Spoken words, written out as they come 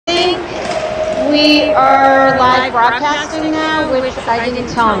we are live broadcasting now, which I didn't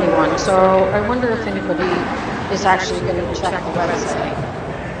tell anyone, so I wonder if anybody is actually going to check the website.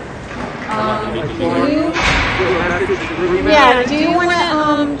 Do you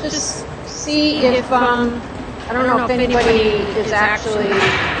want to just see if, I don't know if anybody is actually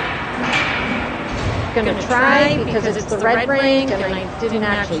going to try, because it's the red rank, and I didn't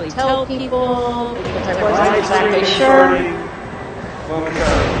actually tell people, because I wasn't exactly sure.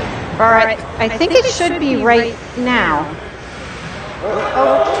 All right, I think it should be right now.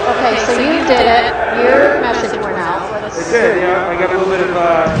 Oh, okay, so you did it. Your message went out. It did, yeah. I got a little bit of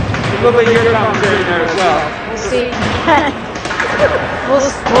your commentary in there as well. We'll see.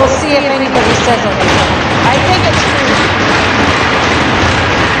 we'll see if anybody says anything. I think it's true.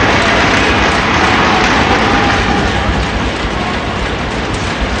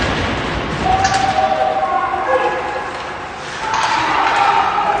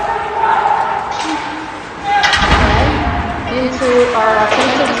 Our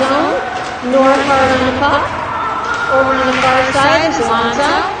offensive zone, Nora hard on the puck. Over on the far side is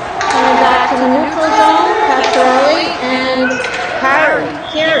Alonzo. Coming back to the neutral zone, Pastorelli and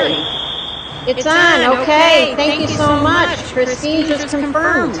Carey. It's on, okay. Thank you so much. Christine just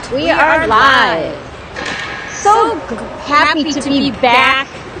confirmed. We are live. So happy to be back,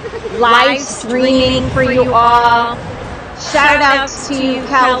 live streaming for you all. Shout outs to you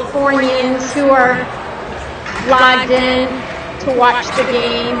Californians who are logged in to watch the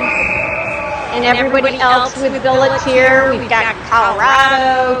game, and everybody else with Village here. We've got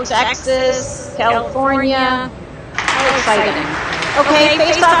Colorado, Texas, California. How exciting. Okay,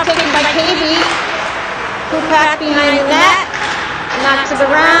 face-off taken by KB. Kupak behind the net, knocks it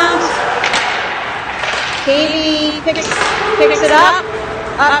around. KB picks it up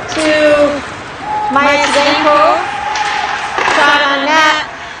to Mayazenko. Shot on net,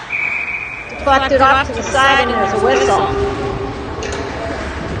 deflected off to the side, and there's a whistle.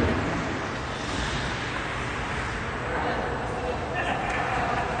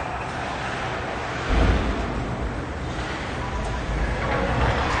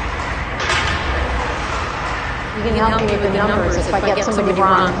 You can help me with the numbers if I get somebody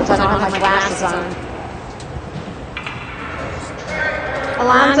wrong, because I don't have my glasses on.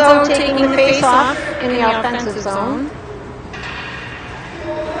 Alonzo taking the face-off in the offensive zone.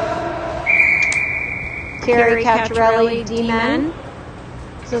 Carey, Cacciarelli, D-men.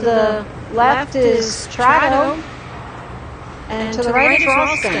 To the left is Trotto, and to the right is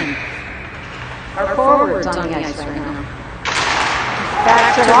Ralston. Our forwards on the ice right now.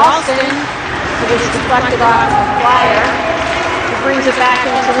 Back to Ralston. It was deflected off the flyer. It brings it back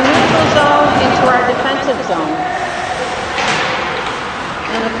into the neutral zone, into our defensive zone.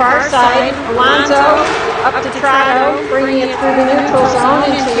 On the far side, Alonzo up to Trotto, bringing it through the neutral zone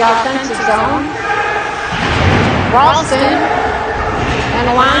into the offensive zone. Ralston and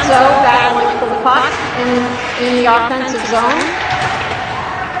Alonzo battling for the puck in the offensive zone.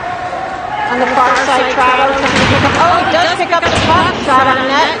 On the far side, Trotto trying to pick up. Oh, he does pick up the puck. Shot on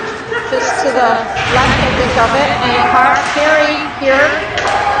net. Just to the left, I think, of it, and Carey here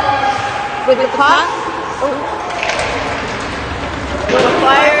with the puck. Oh. The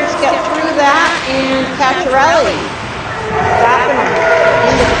Flyers get through that, and Cacciarelli backing them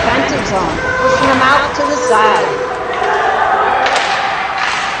in the defensive zone, pushing them out to the side.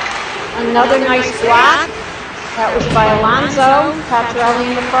 Another nice block. That was by Alonzo. Cacciarelli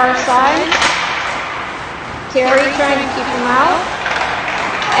in the far side. Carey trying to keep him out.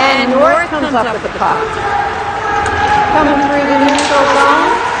 And North comes up with the puck. Coming through the neutral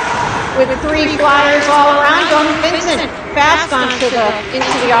zone with 3 Flyers all around him. Vincent fast into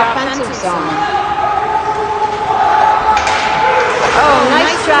the offensive zone. Oh,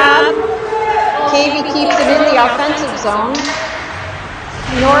 nice job. KB keeps it in the offensive zone.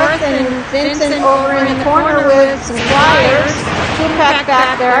 North and Vincent over in the corner with some Flyers. Kupak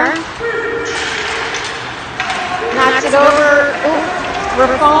back there. Knocks it over. Ooh.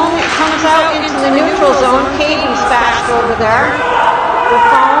 Raffone comes out into the neutral zone. Katie's fast over there.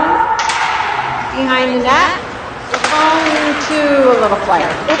 Raffone behind the net. Raffone to a little flyer.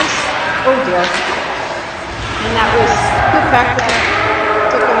 Oops. Oh dear. And that was Kupak that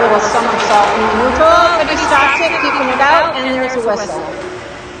took a little somersault in the neutral, but he stops it, keeping it out, and there's a whistle.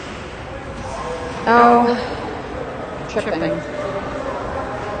 Oh, tripping.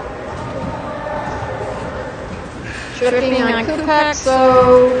 Tripping on Kupak,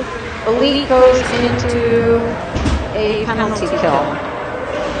 so Elite goes into a penalty kill.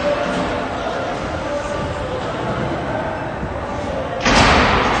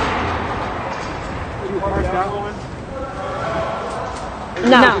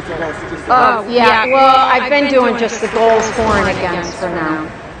 No. Oh, yeah. Well, I've been doing just the goals for and against for now.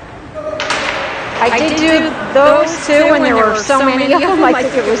 I did do those two, and there were so many of them. I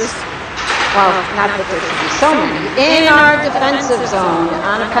think it was, well, not that there should be so many. In our defensive zone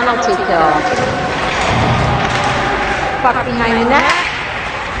on a penalty kill. Puck behind the net.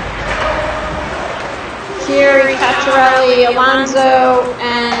 Chieri, Cacciarelli, Alonso,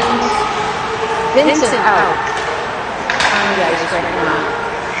 and Vincent out on the ice right now.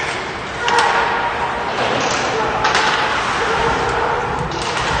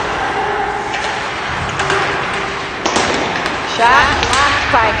 Shot blocked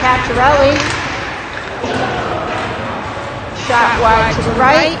by Cacciarelli. Shot wide to the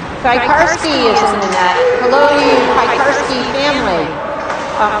right. Pikarski is in the net. Hello, you Pikarski family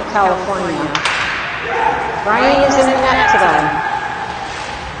of California. Brian is in the net today.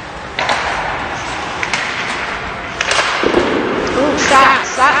 Ooh, shot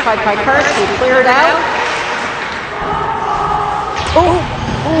by Pikarski. Cleared out. Ooh.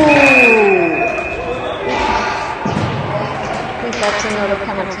 That's another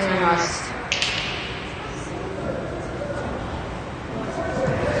penalty on us.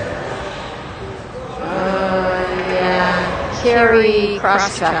 Yeah, Chieri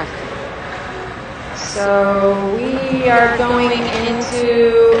cross-check. So we are going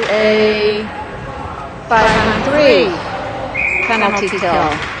into a 5-on-3 penalty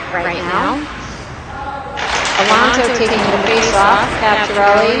kill right now. Alonso taking the face-off,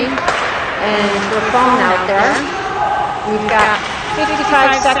 Cacciarelli, and Raffone out there. We've got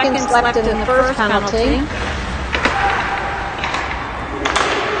 55 seconds left in the first penalty.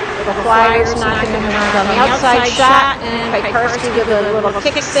 The Flyers knocking them around on the outside shot, and Pikarski with a little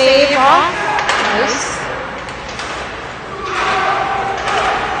kick save off. Nice.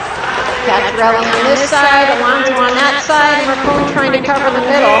 Cacciarelli on this side, Alonso on that side, and Raffone trying to cover the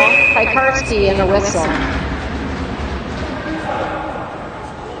middle. Pikarski in the whistle.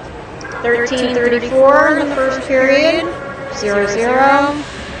 13:34 in the first period, 0-0.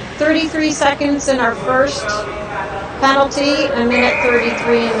 33 seconds in our first penalty, a minute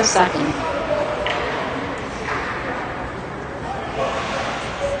 33 in the second.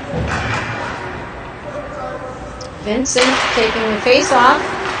 Vincent taking the face off.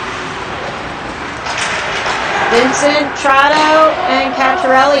 Vincent, Trotto, and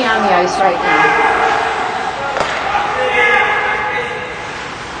Cacciarelli on the ice right now.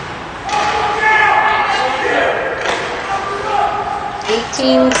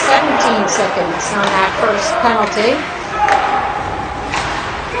 17 seconds on that first penalty.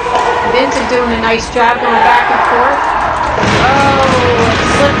 Vincent doing a nice job going back and forth. Oh, it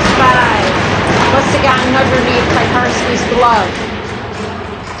slips by. Must have gotten underneath Pikarski's glove.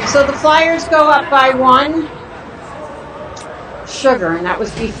 So the Flyers go up by 1. Sugar, and that was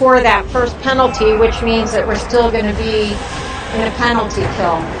before that first penalty, which means that we're still going to be in a penalty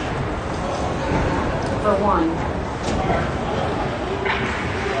kill for 1.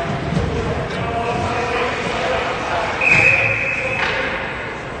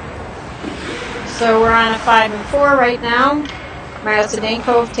 So we're on a 5-4 right now.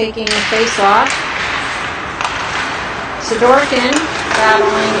 Maracidenko taking the face off. Sidorkin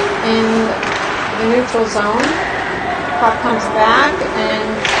battling in the neutral zone. Puck comes back, and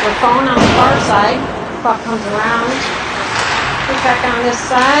Raffone on the far side. Puck comes around. Put back on this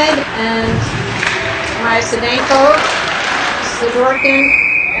side, and Maracidenko, Sidorkin,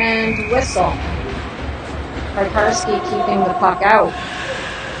 and whistle. Pikarski keeping the puck out.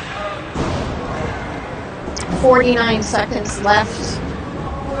 49 seconds left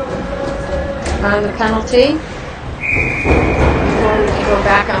on the penalty before we can go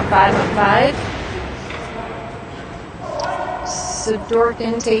back on 5-on-5.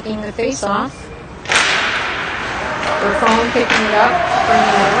 Sidorkin taking the face off. Raffone picking it up,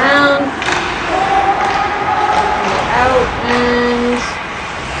 bringing it around, taking it out, and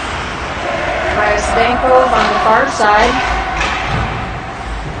Maracidenko on the far side,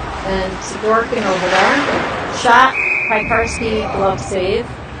 and Sidorkin over there. Shot, Pikarski, glove save.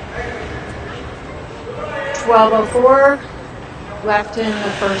 12:04 left in the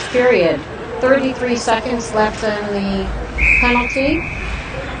first period. 33 seconds left in the penalty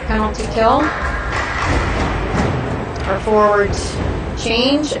kill. Our forwards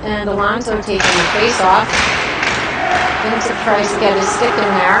change, and Alonso taking the face off. Vincent tries to get his stick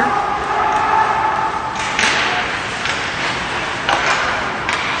in there.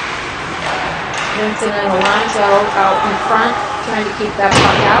 Vincent and Alonso out in front, trying to keep that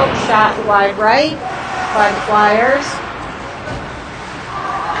puck out. Shot wide right by the Flyers.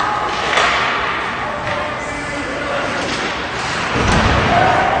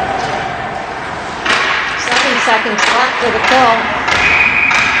 seconds left for the kill.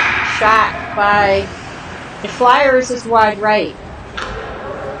 Shot by the Flyers is wide right.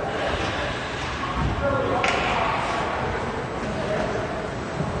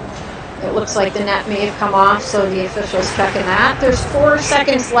 It looks like the net may have come off, so the official's checking that. There's 4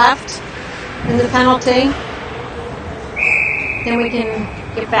 seconds left in the penalty. Then we can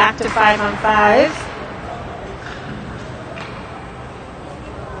get back to 5-on-5.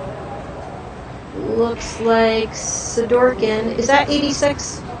 Looks like Sidorkin. Is that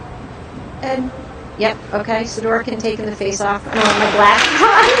 86, Ed? Yep, okay. Sidorkin taking the face off. No, my glasses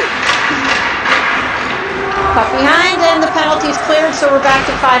on. Puck behind, and the penalty's cleared, so we're back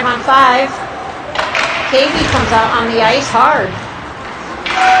to 5-on-5. KB comes out on the ice hard.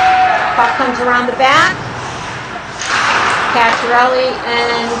 Puck comes around the back. Cacciarelli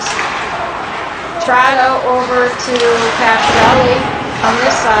and Trotto over to Cacciarelli on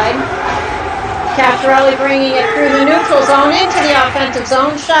this side. Cacciarelli bringing it through the neutral zone into the offensive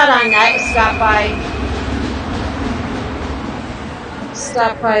zone. Shot on net.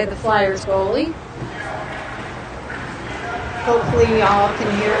 Stopped by the Flyers goalie. Hopefully you all can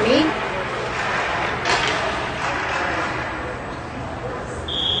hear me.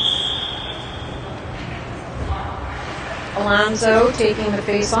 Alonso taking the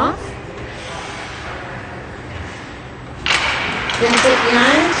face off. Vincent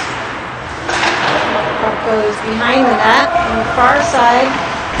behind. Puck goes behind the net on the far side.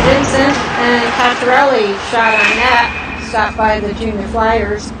 Vincent and Cacciarelli shot on net. Stopped by the Junior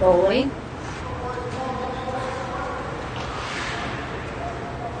Flyers goalie.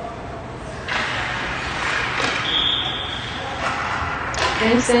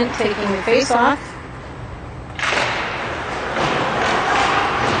 Vincent taking the face off.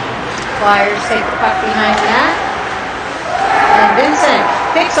 Flyers take the puck behind the net. And Vincent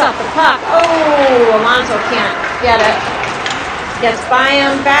picks up the puck. Oh, Alonso can't get it. Gets by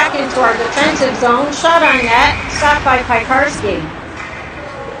him back into our defensive zone. Shot on net. Stopped by Piekarski.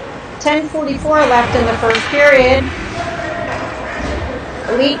 10:44 left in the first period.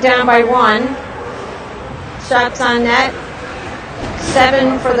 Elite down by 1. Shots on net.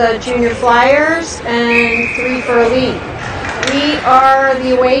 7 for the Junior Flyers and 3 for Elite. We are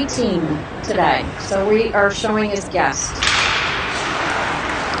the away team today, so we are showing as guests.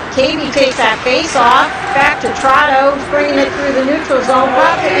 KB takes that face off, back to Trotto, bringing it through the neutral zone,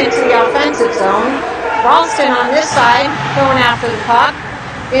 puck into the offensive zone. Ralston on this side, going after the puck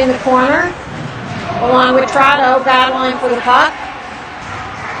in the corner, along with Trotto battling for the puck.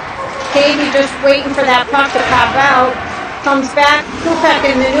 KB just waiting for that puck to pop out. Comes back, Kupek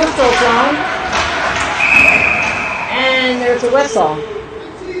in the neutral zone. And there's a whistle.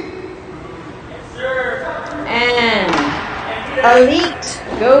 And Elite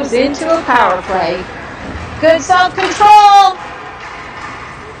goes into a power play. Good self-control.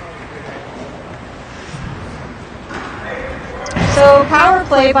 So power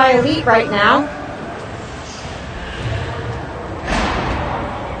play by Elite right now.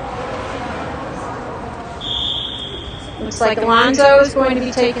 Looks like Alonso is going to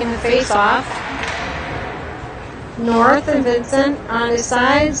be taking the face off. North and Vincent on his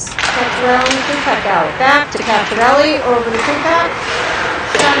sides. Cacciarelli and Kupek out. Back to Cacciarelli over to Kupek.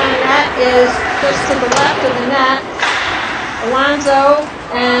 Shot on net is just to the left of the net. Alonso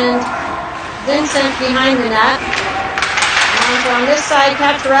and Vincent behind the net. Alonso on this side.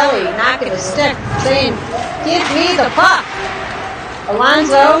 Cacciarelli knocking a stick, saying, "Give me the puck."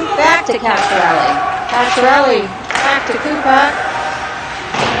 Alonso back to Cacciarelli. Cacciarelli back to Kupek.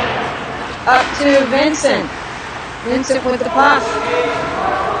 Up to Vincent. Vincent with the puck.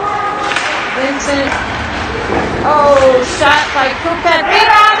 Vincent. Oh, shot by Kupek.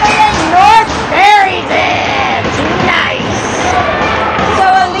 Rebound and North buries it. Nice. So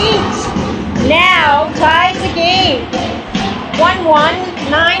Elite now ties the game. 1-1,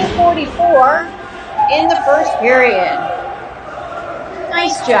 9:44 in the first period.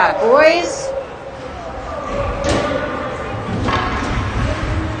 Nice job, boys.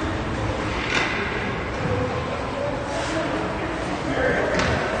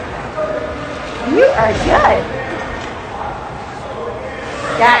 You are good.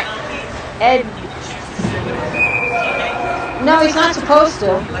 Got Ed. No, he's not supposed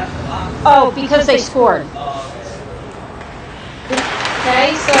to. Oh, because they scored.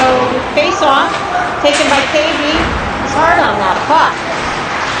 Okay, so face off, taken by KB. It's hard on that puck.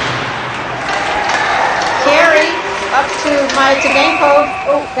 Carry up to Matagenko.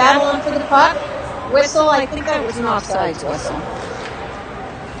 Oh, battling for the puck. Whistle, I think that was an offsides whistle.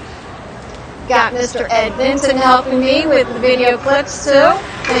 Got Mr. Ed Vincent helping me with the video clips too.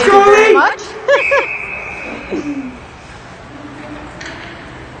 Thank you very much.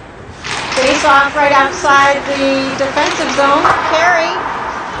 face-off right outside the defensive zone. Carey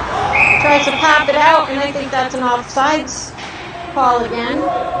tries to pop it out, and I think that's an offsides call again.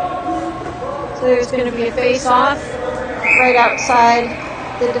 So there's going to be a face-off right outside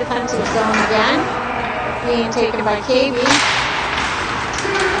the defensive zone again, being taken by KB.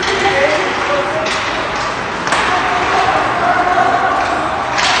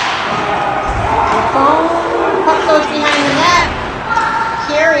 Puck goes behind the net.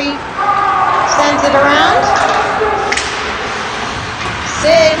 Carey sends it around.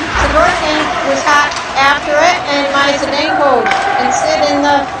 Sid Sidorkin was hot after it, and Majdanenko and Sid in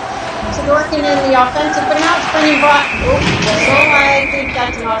the Sidorkin in the offensive, but now it's bringing back. So I think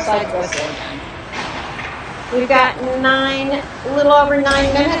that's an offside whistle again. We've got a little over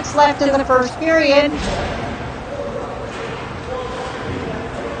 9 minutes left in the first period.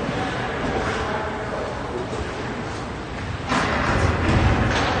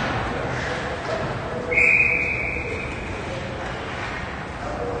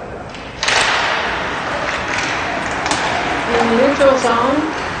 Neutral zone.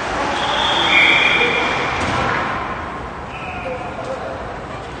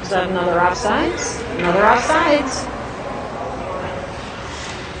 Is that another offsides? Another offsides.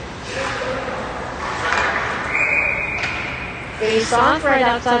 Face off right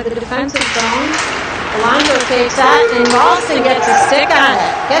outside the defensive zone. Alonso takes that, and Ralston gets a stick on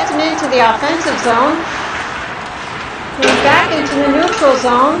it. Gets him into the offensive zone. Moves back into the neutral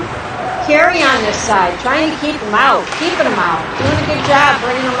zone. Carey on this side, trying to keep him out, keeping him out. Doing a good job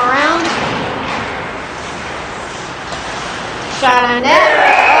bringing him around. Shot on net.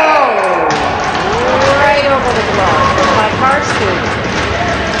 Oh, right over the glove by Karski.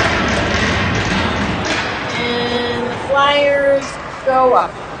 And the Flyers go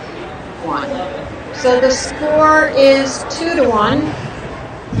up 1. So the score is 2-1.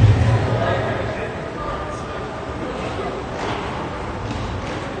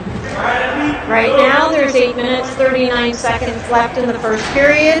 Right now, there's 8 minutes, 39 seconds left in the first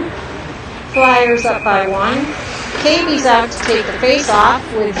period. Flyers up by 1. KB's out to take the face-off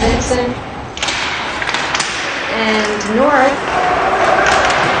with Vincent and North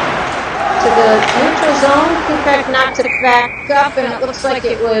to the neutral zone. Kupek knocked it back up, and it looks like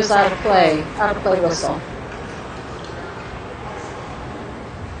it was out of play whistle.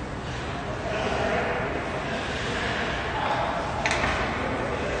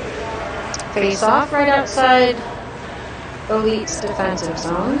 Face off right outside Elite's defensive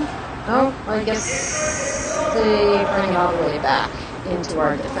zone. Oh, I guess they bring it all the way back into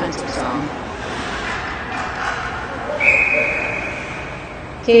our defensive zone.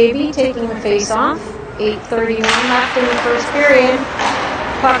 KB taking the face off. 8:31 left in the first period.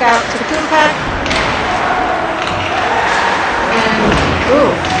 Puck out to Kupek. And,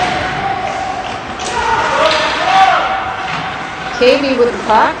 KB with the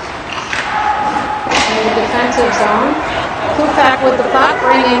puck. In the defensive zone. Kupek with the puck,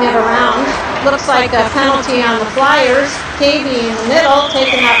 bringing it around. Looks like a penalty on the Flyers. KB in the middle,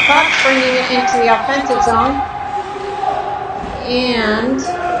 taking that puck, bringing it into the offensive zone. And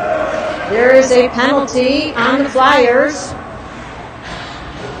there is a penalty on the Flyers.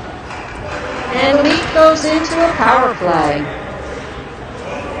 And Elite goes into a power play.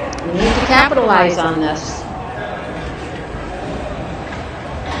 We need to capitalize on this.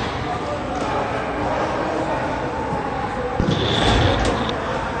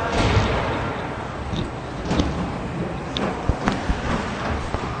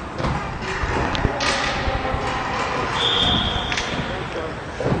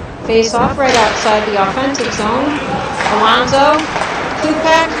 Face off right outside the offensive zone. Alonso,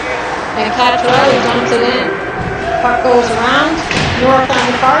 Kupek, and Cacciarelli dumps it in. Puck goes around. North on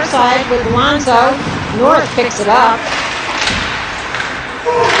the far side with Alonso. North picks it up.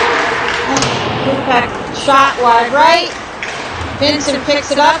 Kupek shot wide right. Vincent picks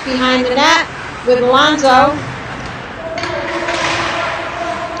it up behind the net with Alonso.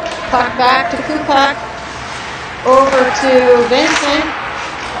 Puck back to Kupek. Over to Vincent.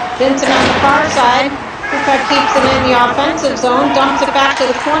 Vincent on the far side. Kupek keeps it in the offensive zone. Dumps it back to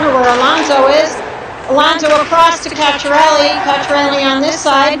the corner where Alonso is. Alonso across to Cacciarelli. Cacciarelli on this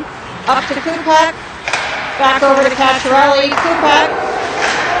side. Up to Kupek. Back over to Cacciarelli. Kupek.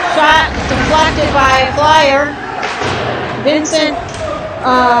 Shot deflected by a Flyer. Vincent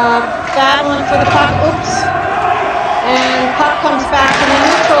battling for the puck. Oops. And puck comes back to the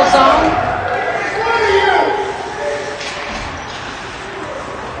neutral zone.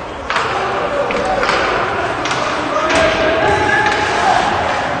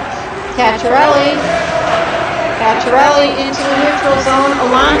 Cacciarelli Cacciarelli into the neutral zone.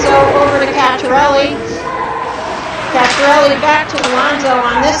 Alonso over to Cacciarelli. Cacciarelli back to Alonso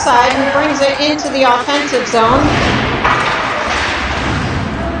on this side, who brings it into the offensive zone.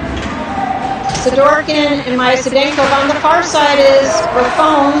 Sidorkin and Mayasedenko. On the far side is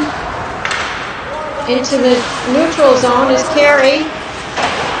Raffone. Into the neutral zone is Carey.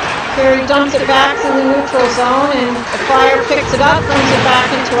 Carey dumps it back to the neutral zone, and the Flyer picks it up, brings it back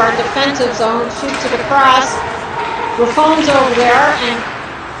into our defensive zone, shoots it across. Raffone's over there, and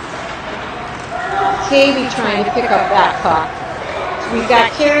Cavey trying to pick up that puck. So we've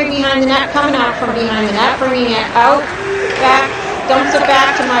got Carey behind the net, coming out from behind the net, bringing it out, back, dumps it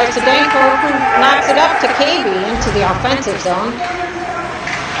back to Mayasedenko, who knocks it up to Cavey into the offensive zone.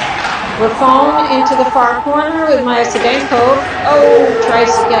 Raffone into the far corner with Mayasedenko. Oh, tries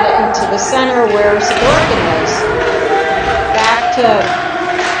to get it into the center where Sidorkin is. Back to,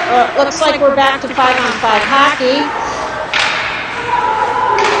 looks like we're back to 5-on-5 hockey.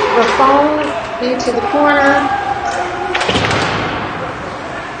 Raffone into the corner.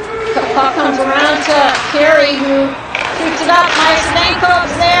 Puck comes around to Carey, who shoots it up.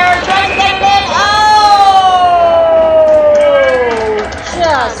 Mayasedenko's there, tries to get it in. Oh!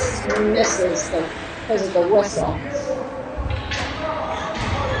 Just misses because of the whistle.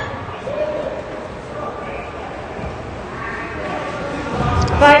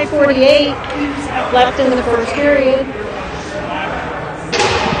 .548 left in the first period.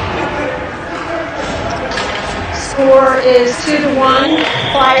 Score is 2-1.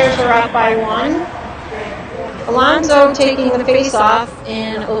 Flyers are up by 1. Alonso taking the face-off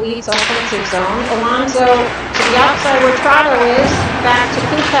in Elite's offensive zone. Alonso to the outside where Trotto is. Back to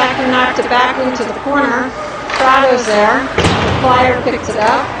Kupek, who knocked it back into the corner. Trotto's there. The Flyer picks it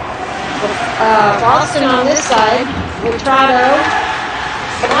up. Boston on this side with Trotto.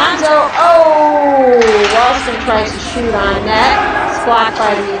 Alonso, oh! Boston tries to shoot on net. It's blocked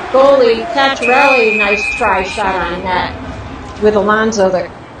by the goalie. Cacciarelli, nice try shot on net with Alonso there.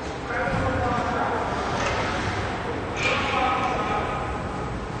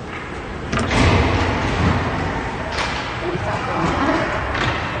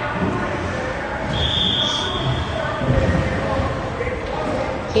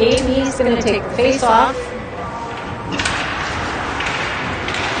 Cavey's going to take the face off.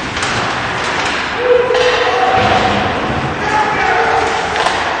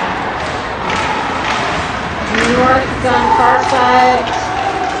 North on far side.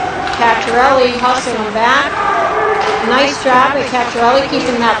 Cacciarelli hustling back. Nice job at Cacciarelli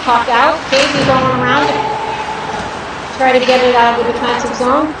keeping that puck out. Cavey going around to try to get it out of the defensive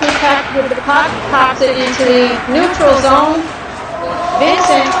zone. Kupek with the puck, pops it into the neutral zone.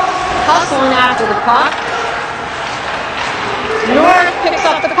 Vincent hustling after the puck. North picks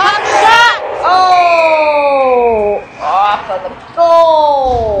up the puck. Shot! Oh! Off of the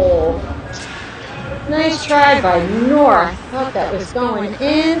goal. Nice try by North. Thought that was going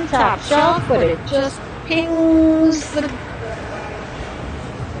in top shelf, but it just pings the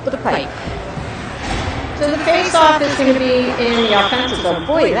pipe. So the face-off is going to be in the offensive zone.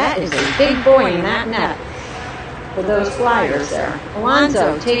 Boy, that is a big boy in that net for those Flyers there.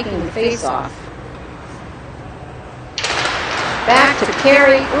 Alonso taking the face-off. Back to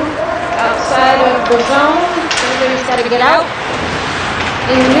Carey. Outside of the zone. Somebody's got to get out.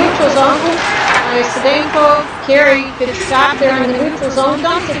 In the neutral zone. Mayasedenko. Carey could stop there in the neutral zone.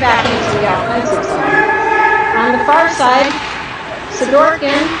 Dumps it back into the offensive zone. On the far side,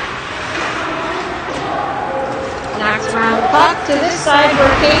 Sidorkin knocks around the puck to this side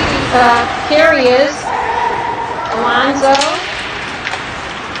where Carey is. Alonso.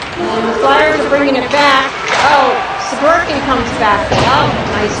 And the Flyers are bringing it back. Oh, Sidorkin comes back up.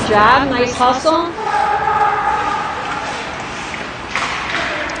 Nice job. Nice hustle.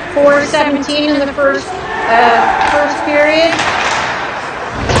 4:17 in the first period.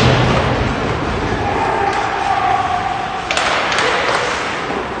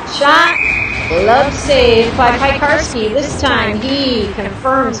 Shot. Glove save by Piekarski. This time he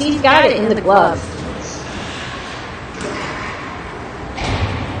confirms he's got it in the glove.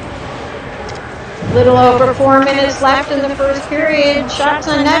 Little over 4 minutes left in the first period. Shots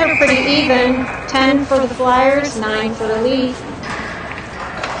on net are pretty even. 10 for the Flyers, 9 for the Leaf.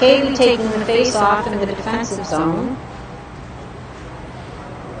 Cavey taking the face-off in the defensive zone.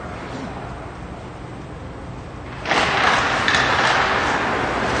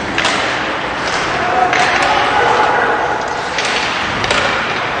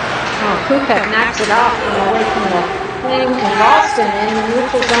 Kupek knocks it off away from the thing, and Boston in the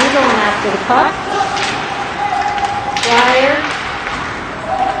neutral zone going after the puck. Flyer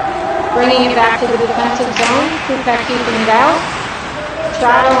bringing it back to the defensive zone. Kupek keeping it out.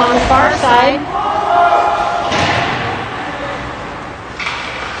 Strato on the far side.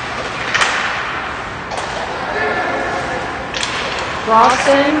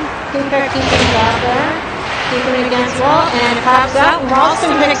 Ralston, Kupek keeping it out there. Keeping it against the wall, and it pops out, and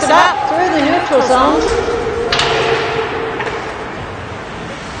Ralston picks it up through the neutral zone.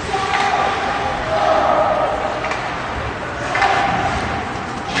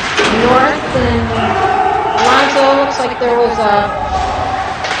 North and Alonso, looks like there was a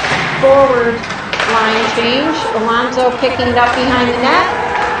forward line change. Alonso picking it up behind the net.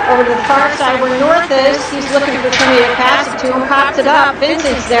 Over to the far side where North is, he's looking for somebody to pass it to him, pops it up.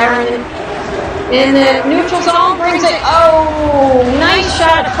 Vincent's there in the neutral zone, brings it, oh, nice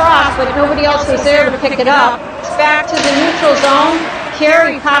shot across, but nobody else was there to pick it up. It's back to the neutral zone.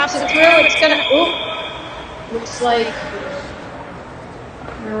 Carey pops it through. It's gonna, oop, looks like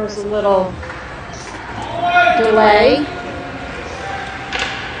there was a little delay.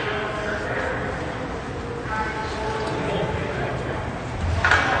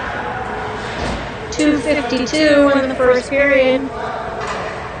 .252 in the first period.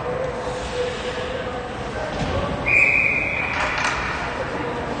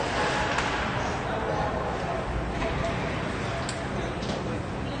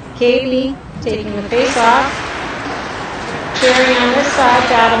 KB taking the face off. Carey on this side,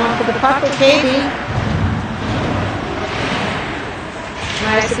 battling for the puck with KB.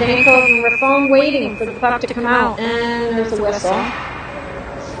 Myasedenko and Raffone waiting for the puck to come out, and there's a whistle.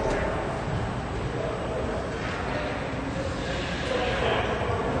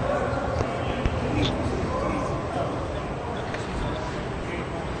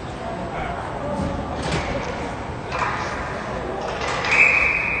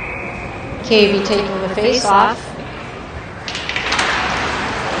 KB taking the face off.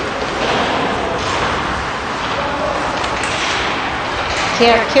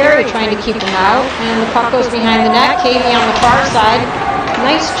 Carey trying to keep him out, and the puck goes behind the net. KB on the far side.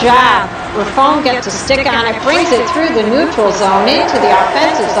 Nice job. Raffone gets a stick on it, brings it through the neutral zone into the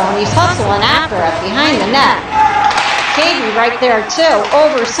offensive zone. He's hustling after it behind the net. KB right there too.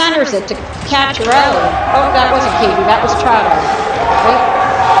 Over centers it to Cacciarelli. Oh, that wasn't KB, that was Trout. Wait.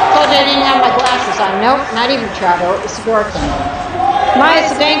 Told you I didn't have my glasses on. Nope, not even Trout. It was Dworkin.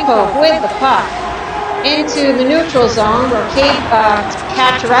 Myasedenko with the puck into the neutral zone where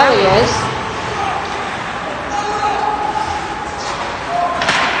Cacciarelli is.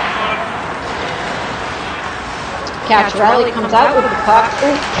 Cacciarelli comes out with the puck.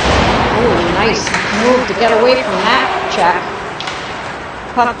 Ooh, nice move to get away from that check.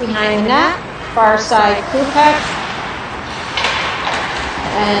 Puck behind the net. Far side Kupek.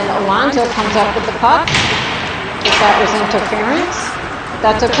 And Alonso comes up with the puck. If that was interference.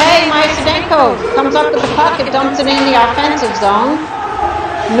 That's okay. Myasedenko comes up with the puck and dumps it in the offensive zone.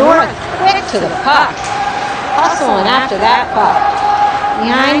 North quick to the puck. Hustling after that puck.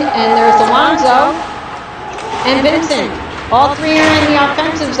 Behind, and there's Alonso and Vincent. All three are in the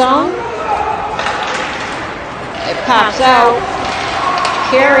offensive zone. It pops out.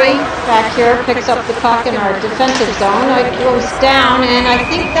 Carey back here picks up the puck in our defensive zone. It goes down, and I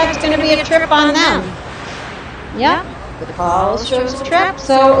think that's going to be a trip on them. Yep, the call shows a trip,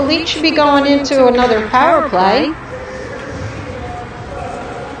 so Elite should be going into another power play.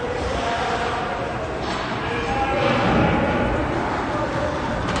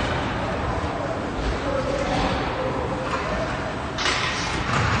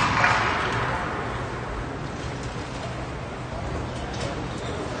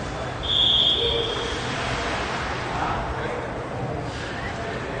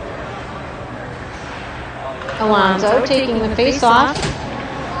 Alonso taking the face off.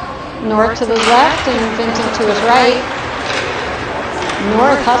 North to the left and Vincent to his right.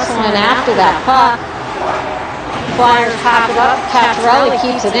 North hustling after that puck. Flyers pop it up. Cacciarelli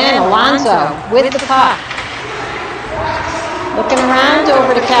keeps it in. Alonso with the puck. Looking around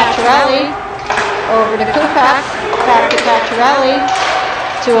over to Cacciarelli. Over to Kupek. Back to Cacciarelli.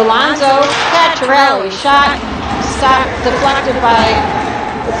 To Alonso. Cacciarelli shot. Stopped, deflected by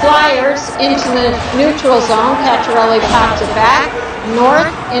the Flyers into the neutral zone. Cacciarelli pops it back. North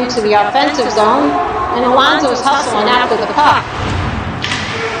into the offensive zone. And Alonso's hustling after the puck.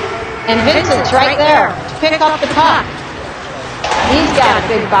 And Vincent's right there to pick up the puck. He's got a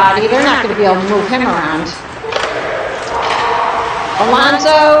big body. They're not going to be able to move him around.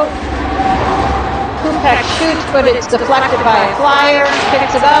 Alonso. Kupek shoots, but it's deflected by a Flyer.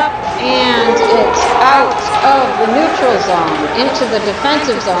 Picks it up. And it's out of the neutral zone into the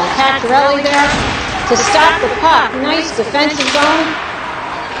defensive zone. Cacciarelli there to stop the puck. Nice defensive zone.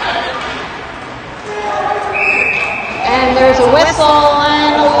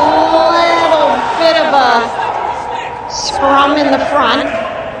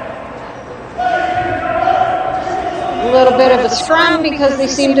 little bit of a scrum because they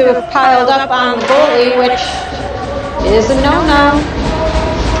seem to have piled up on the goalie, which is a no-no.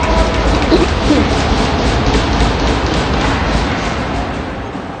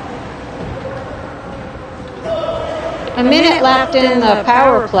 A minute left in the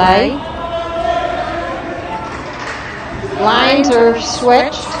power play. Lines are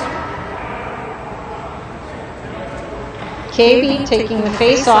switched. KB taking the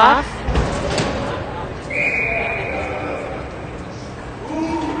face off.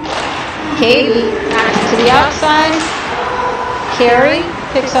 KB back to the outside. Carey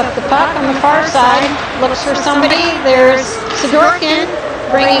picks up the puck on the far side. Looks for somebody. There's Sidorkin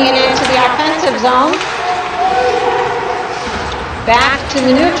bringing it into the offensive zone. Back to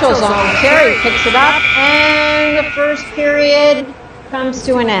the neutral zone. Carey picks it up, and the first period comes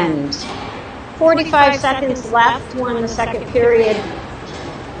to an end. 45 seconds left when the second period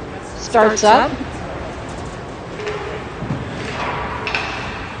starts up.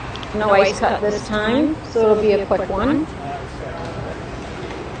 No ice cut this time, so it'll be a quick one.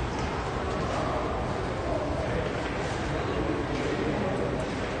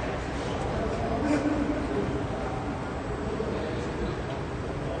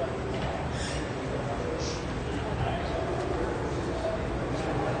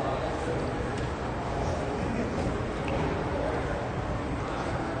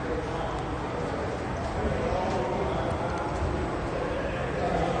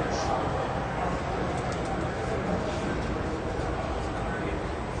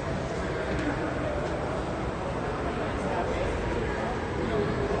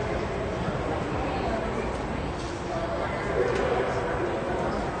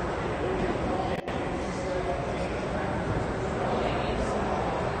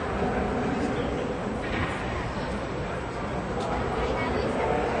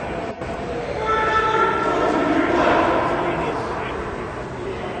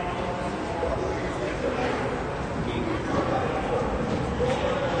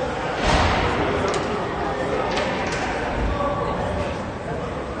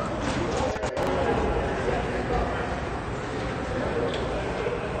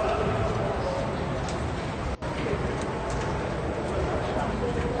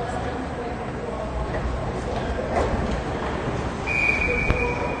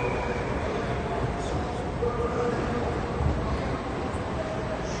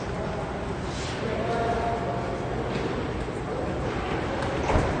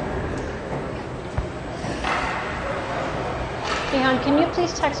 Can you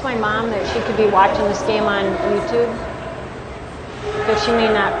please text my mom that she could be watching this game on YouTube? Because she may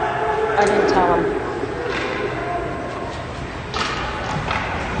not, I didn't tell him.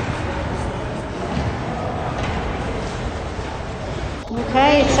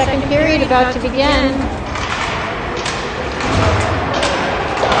 Okay, second period about to begin.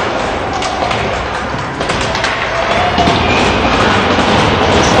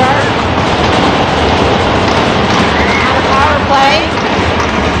 Start. On a power play.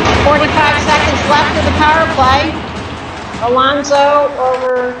 45 seconds left of the power play. Alonso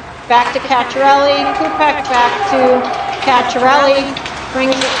over back to Cacciarelli. Kupek back to Cacciarelli.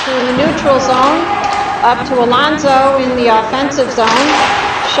 Brings it to the neutral zone. Up to Alonso in the offensive zone.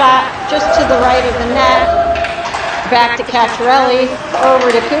 Shot just to the right of the net. Back to Cacciarelli.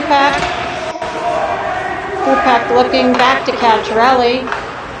 Over to Kupek. Kupek looking back to Cacciarelli.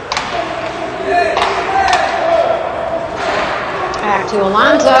 Back to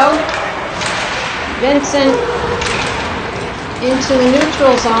Alonso. Vincent into the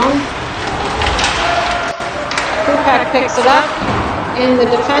neutral zone. Kupek picks it up in the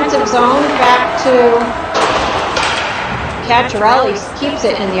defensive zone. Back to Cacciarelli. Keeps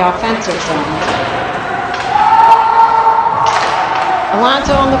it in the offensive zone.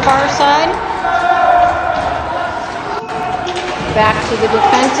 Alonso on the far side. Back to the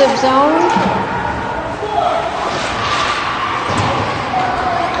defensive zone.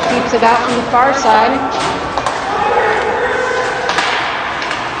 Keeps it out on the far side.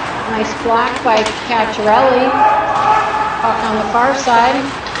 Nice block by Cacciarelli. Puck on the far side.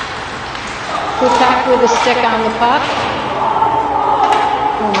 Kupek with a stick on the puck.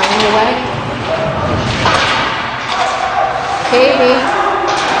 Oh, my way. KB.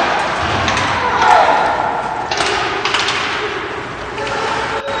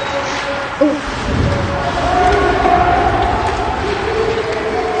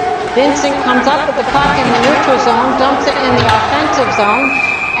 Vincent comes up with the puck in the neutral zone, dumps it in the offensive zone,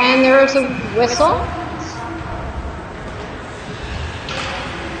 and there's a whistle.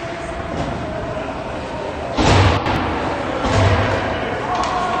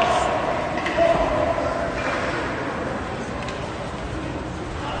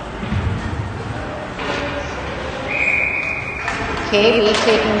 KB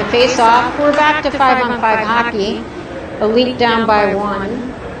taking the face-off. We're back to 5-on-5 hockey. Elite down by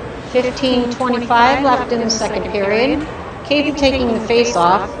 1. 15:25 left in the second period. KB taking the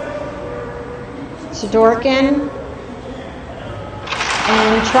face-off. Sidorkin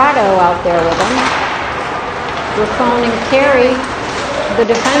and Trotto out there with him. Raffone and Carey, the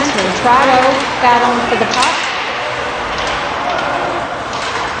defenseman. Trotto battling for the puck.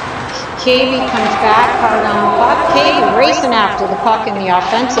 KB comes back hard on the puck. KB racing after the puck in the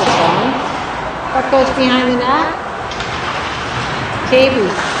offensive zone. Puck goes behind the net. KB,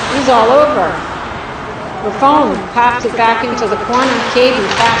 he's all over. Raffone pops it back into the corner. KB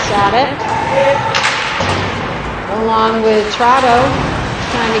fast at it. Along with Trotto,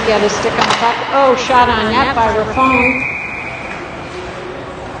 trying to get a stick on the puck. Oh, shot on net by Raffone.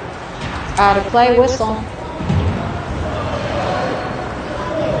 Out of play, whistle.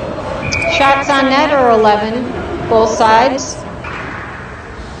 Shots on net are 11, both sides.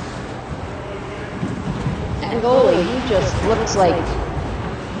 And goalie, he just looks like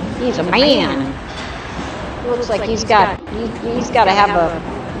he's a man. He looks like he's got to have a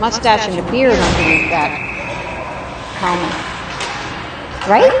mustache and a beard underneath that helmet.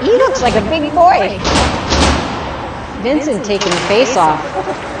 Right? He looks like a big boy. Vincent taking the face off.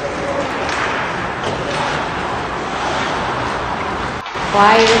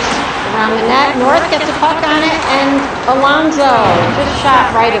 Flyers around the net. North gets a puck on it, and Alonso just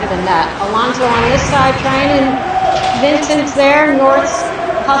shot right at the net. Alonso on this side trying, and Vincent's there. North's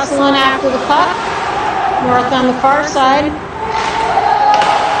hustling after the puck. North on the far side.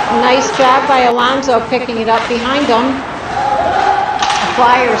 Nice job by Alonso picking it up behind him. The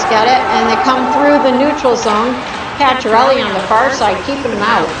Flyers get it, and they come through the neutral zone. Cacciarelli on the far side keeping him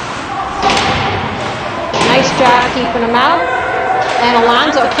out. Nice job keeping him out. And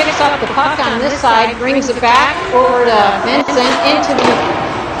Alonso picks up the puck on this side, brings it back over to Vincent into the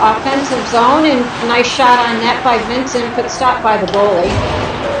offensive zone, and nice shot on net by Vincent, but stopped by the goalie,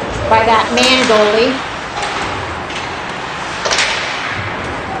 by that man goalie.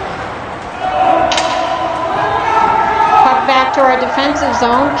 Puck back to our defensive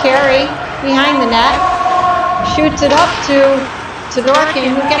zone. Carey behind the net, shoots it up to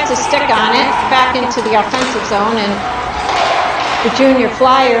Sidorkin, who gets a stick on it, back into the offensive zone, and the Junior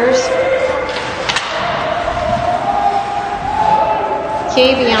Flyers.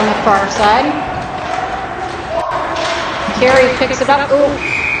 KB on the far side. Carey picks it up.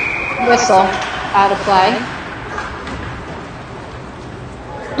 Ooh, whistle, out of play.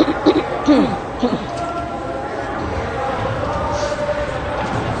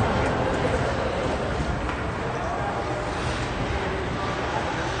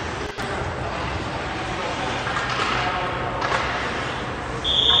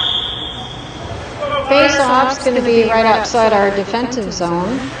 Face-off's going to be right outside our defensive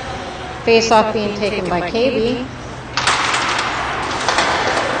zone. Face-off being taken by KB.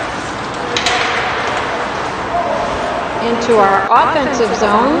 Into our offensive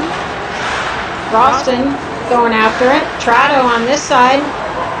zone. Ralston going after it. Trotto on this side.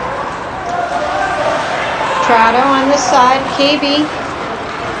 Trotto on this side. KB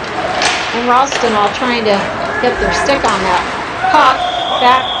and Ralston all trying to get their stick on that puck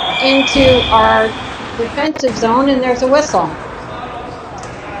back into our defensive zone, and there's a whistle.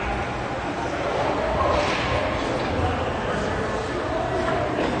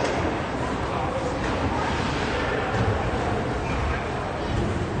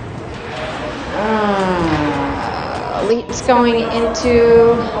 Elite's going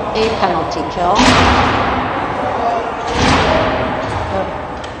into a penalty kill.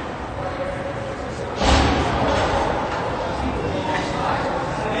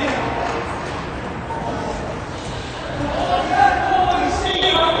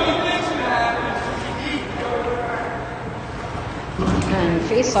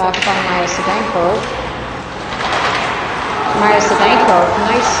 Face-off by Maya Sedenko.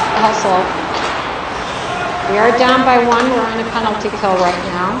 Nice hustle. We are down by 1. We're on a penalty kill right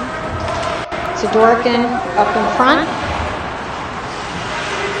now. Sidorkin up in front.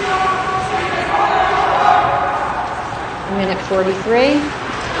 Minute 43.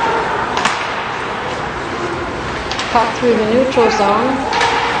 Puck through the neutral zone.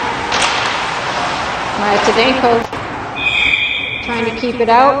 Maya Sedenko trying to keep it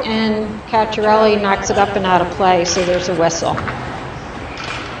out, and Cacciarelli knocks it up and out of play, so there's a whistle.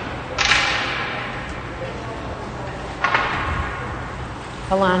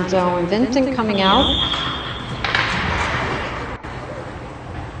 Alonso and Vincent coming out.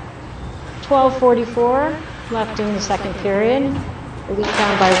 12:44 left in the second period. Elite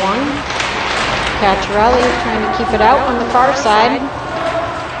down by 1. Cacciarelli trying to keep it out on the far side.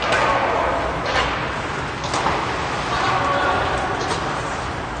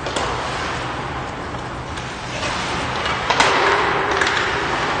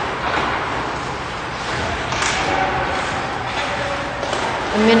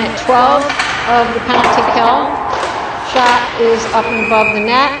 Minute 12 of the penalty kill. Shot is up and above the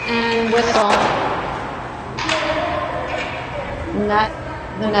net and whistle.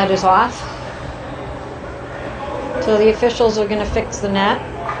 The net is off. So the officials are going to fix the net.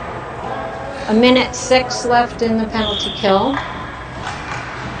 A minute 6 left in the penalty kill.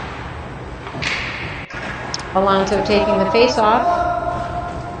 Alonso taking the face off.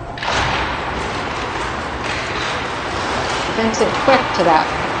 Vincent quick to that.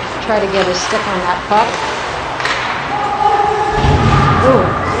 Try to get his stick on that puck. Ooh.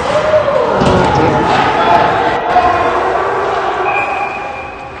 Oh dear.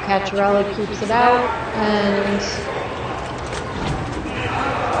 Cacciarelli keeps it out and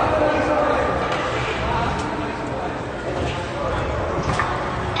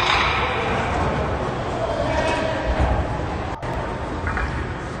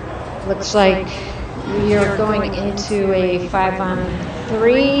looks like we are going into a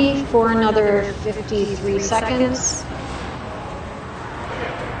 5-on-3 for another 53 seconds.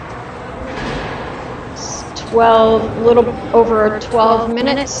 12, a little over 12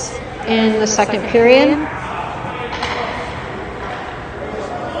 minutes in the second period.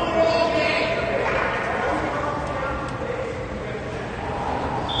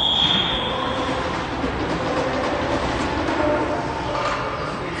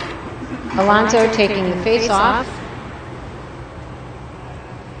 Alonso taking the face off.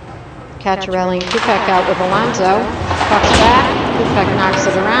 Cacciarelli and Kupek out with Alonso. Puck's back. Kupek knocks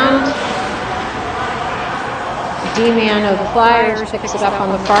it around. D-man of the Flyers picks it up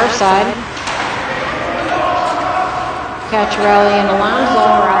on the far side. Cacciarelli and Alonso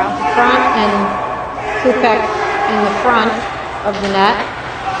are out in front, and Kupek in the front of the net.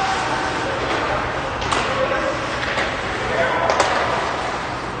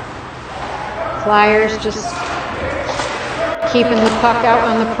 Flyers just keeping the puck out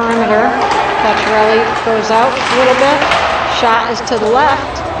on the perimeter. Cacciarelli goes out a little bit. Shot is to the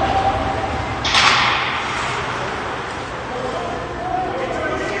left.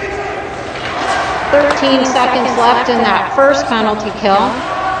 "13 seconds left in that first penalty kill.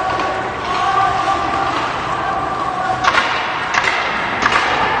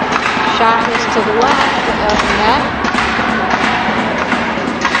 Shot is to the left of the net.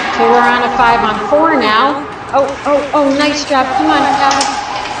 So we're on a 5-on-4 now. Oh, nice job. Come on, Cabby.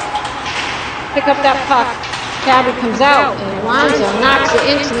 Pick up that puck. Cabby comes out, and Alonso knocks it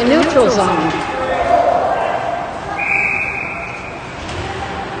into the neutral zone.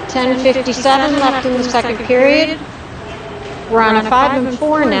 10:57 left in the second period. We're on a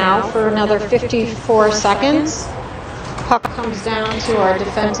 5-on-4 now for another 54 seconds. Puck comes down to our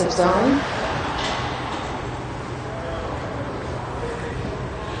defensive zone.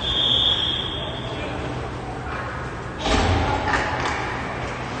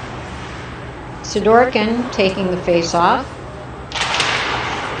 Sidorkin taking the face off.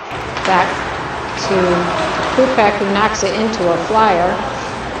 Back to Kupek, who knocks it into a Flyer.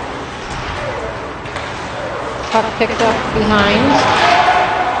 Puck picked up behind.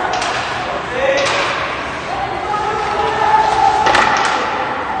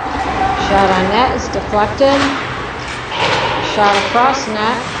 Shot on net is deflected. Shot across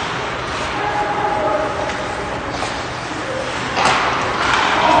net.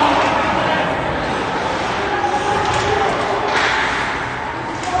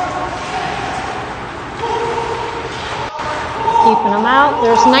 Keeping them out.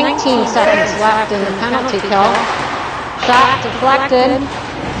 There's 19 seconds left in the penalty kill. Shot deflected.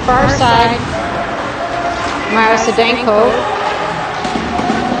 Far side. Marisadenko.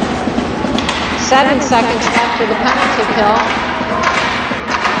 7 seconds left of the penalty kill.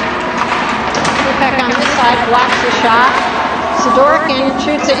 Kupek on this side blocks the shot. Sidorkin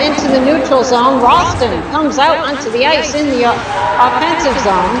shoots it into the neutral zone. Ralston comes out onto the ice in the offensive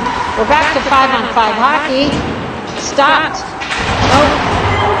zone. We're back to 5-on-5 hockey. Stopped.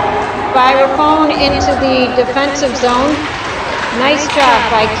 By Raffone into the defensive zone. Nice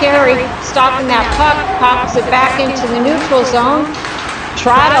job by Carey stopping that puck, pops it back into the neutral zone.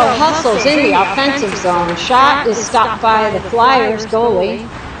 Trotto hustles in the offensive zone. Shot is stopped by the Flyers goalie,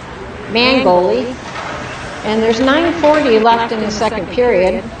 man goalie. And there's 9:40 left in the second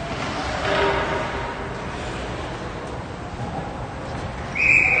period.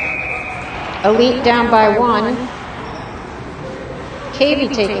 Elite down by 1. Cavey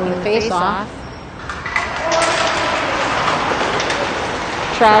taking the face off.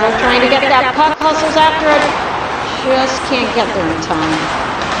 Trotter trying to get that puck, hustles after it, just can't get there in time.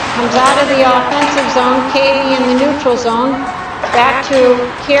 Comes out of the offensive zone, Katie in the neutral zone, back to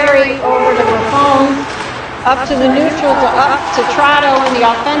Carey over to Raffone, up to the neutral, up to Trotto in the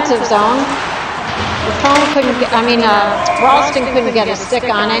offensive zone. Raffone couldn't get, Ralston couldn't get a stick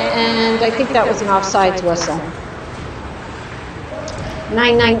on it, and I think that was an offsides whistle.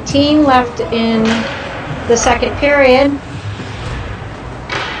 9:19 left in the second period.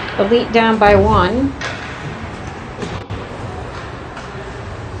 Elite down by 1.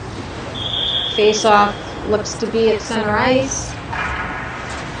 Face-off looks to be at center ice.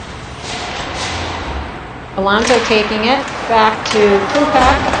 Alonso taking it back to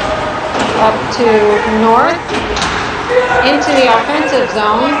Kupek, up to North, into the offensive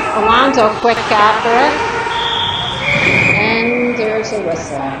zone. Alonso quick after it, and there's a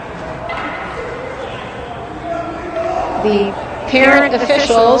whistle. The parent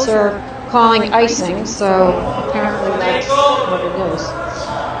officials are calling icing, so apparently that's what it is.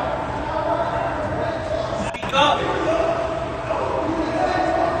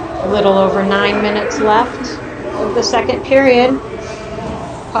 A little over 9 minutes left of the second period.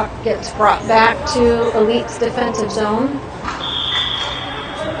 Puck gets brought back to Elite's defensive zone.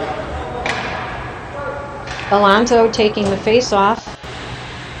 Alonso taking the face-off.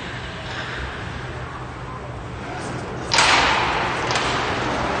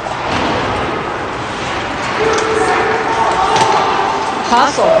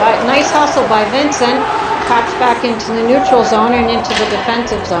 Nice hustle by Vincent. Pops back into the neutral zone and into the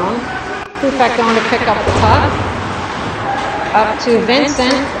defensive zone. Kupek going to pick up the puck. Up to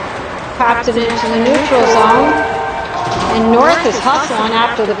Vincent. Pops it into the neutral zone. And North is hustling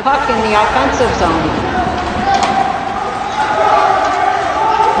after the puck in the offensive zone.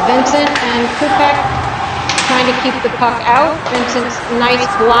 Vincent and Kupek trying to keep the puck out. Vincent's nice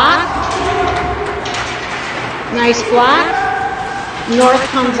block. Nice block. North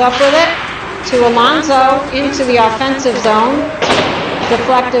comes up with it to Alonso into the offensive zone.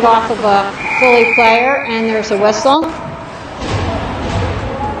 Deflected off of a Philly player, and there's a whistle.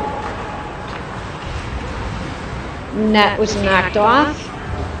 Net was knocked off.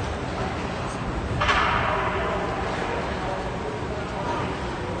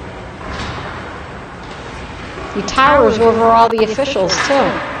 He towers over all the officials, too.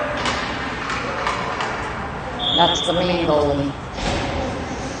 That's the main goalie.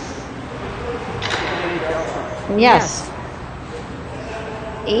 Yes.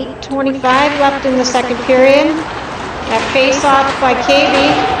 8:25 left in the second period. That face-off by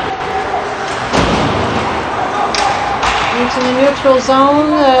Cavey. Into the neutral zone.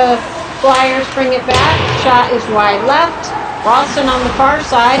 The Flyers bring it back. Shot is wide left. Ralston on the far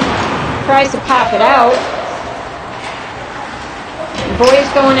side tries to pop it out. Boys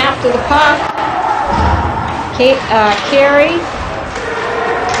going after the puck. Carey.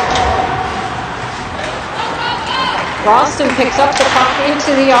 Ralston picks up the puck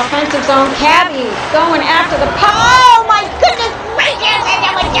into the offensive zone. Cabby going after the puck. Oh my goodness gracious! And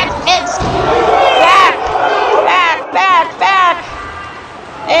then it gets pitched. Back.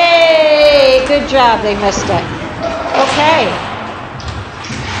 Hey, good job. They missed it. Okay.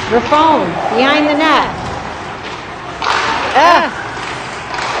 Raffone behind the net.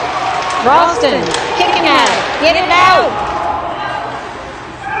 Ralston kicking at it. Get it out.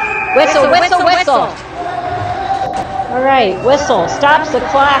 Whistle. All right, whistle. Stops the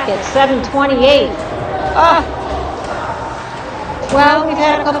clock at 7:28. Well, we've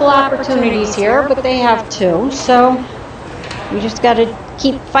had a couple opportunities here, but they have 2, so we just got to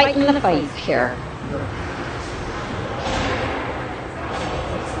keep fighting the fight here.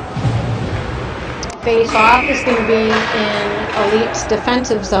 Face-off is going to be in Elite's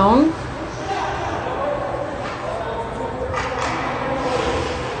defensive zone.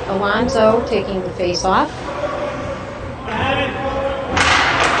 Alonso taking the face-off.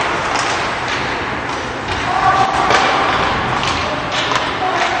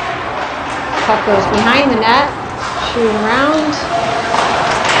 Puck goes behind the net, shooting around.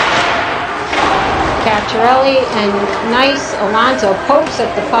 Cacciarelli and nice Alonso pokes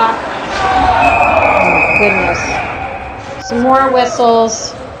at the puck. Oh goodness. Some more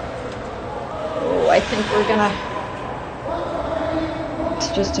whistles. Oh, I think we're gonna, it's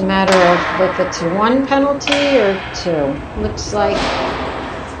just a matter of if it's 1 penalty or 2. Looks like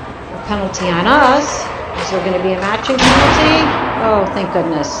a penalty on us. Is there going to be a matching penalty? Oh, thank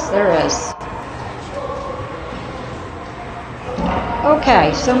goodness, there is.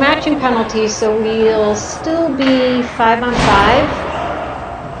 Okay, so matching penalties, so we'll still be 5-on-5.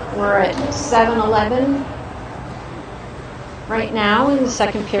 We're at 7-11. right now in the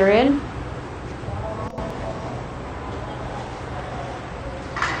second period.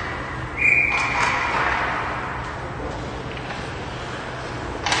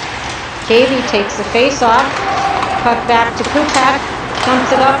 Cavey takes the face off, puck back to Kupek,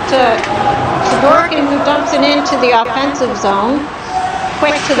 dumps it up to Sidorkin, who dumps it into the offensive zone.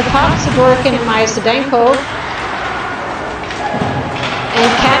 Quick to the puck, Sidorkin and Mayasedenko.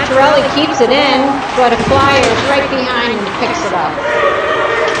 And Cacciarelli keeps it in, but a flyer is right behind and picks it up.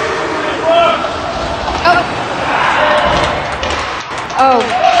 Oh,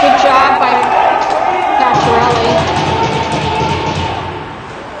 good job by Cacciarelli.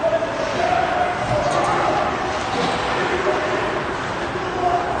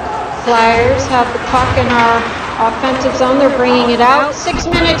 Flyers have the puck in our offensive zone. They're bringing it out. 6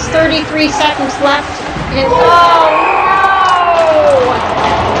 minutes, 33 seconds left. And oh no!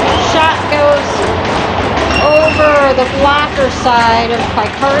 Shot goes over the blocker side of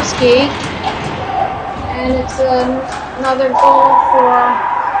Pikarski. And it's another goal for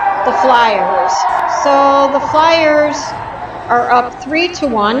the Flyers. So the Flyers are up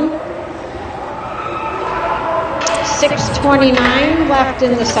 3-1. 6:29 left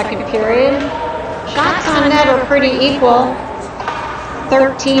in the second period. Shots on net are pretty equal.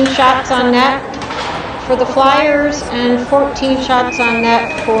 13 shots on net for the Flyers and 14 shots on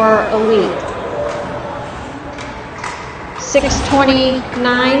net for Elite.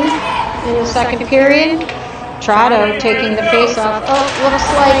 6:29 in the second period. Trotto taking the face off. Oh, looks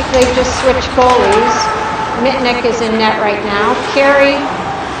like they just switched goalies. Mitnick is in net right now. Carey.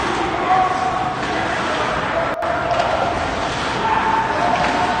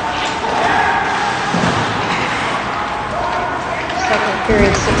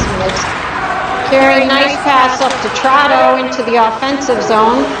 Period, 6 minutes. Carey, nice pass up to Trotto into the offensive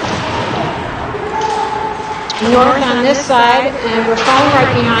zone. North on this side, and Raffone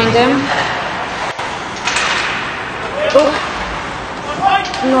right behind him. Oh.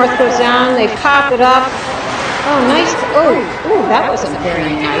 North goes down, they pop it up. Oh, nice. Oh, ooh, that wasn't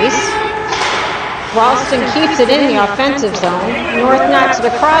very nice. Ralston keeps it in the offensive zone. North knocks it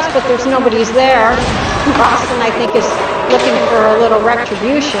across, but there's nobody's there. Ralston, I think, is looking for a little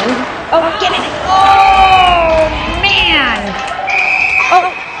retribution. Oh, get it! Oh, man!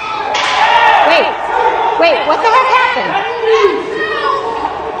 Oh! Wait, what the heck happened?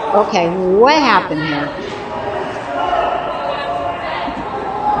 Okay, what happened here?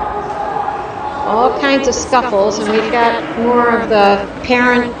 All kinds of scuffles, and we've got more of the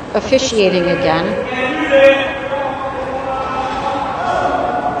parent officiating again.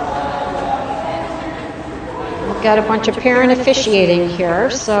 We've got a bunch of parent officiating here,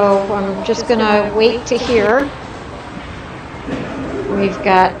 so I'm just going to wait to hear. We've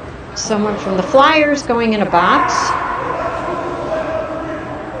got someone from the Flyers going in a box.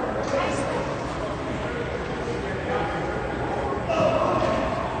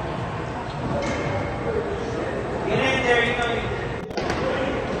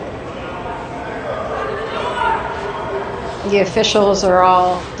 The officials are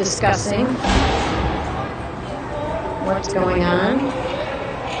all discussing what's going on.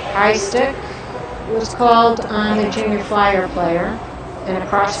 High stick was called on the junior Flyer player in a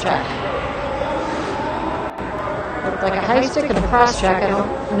cross-check. Looked like a high stick and a cross-check. I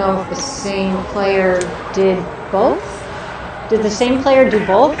don't know if the same player did both. Did the same player do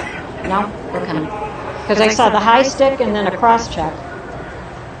both? No? Okay. Because I saw the high stick and then a cross-check.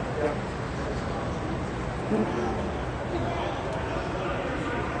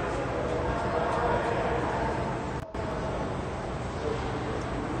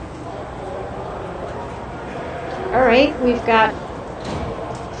 All right, we've got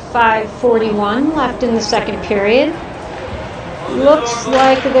 5:41 left in the second period. Looks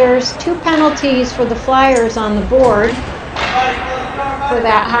like there's 2 penalties for the Flyers on the board for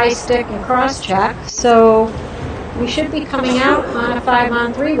that high stick and cross check. So we should be coming out on a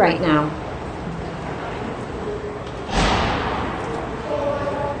 5-on-3 right now.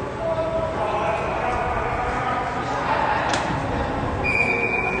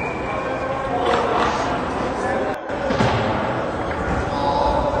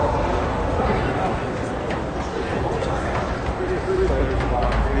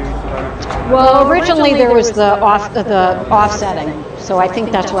 Well, originally there was the offsetting, so I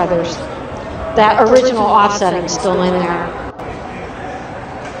think that's why there's that original offsetting still in there.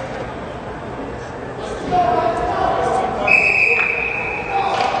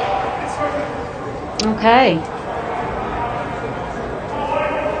 Okay.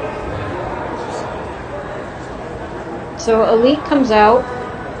 So Elite comes out.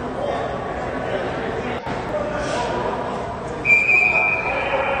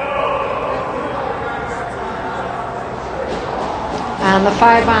 on the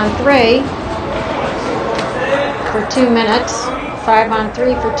 5-on-3 for 2 minutes.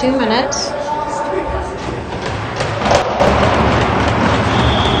 5-on-3 for 2 minutes.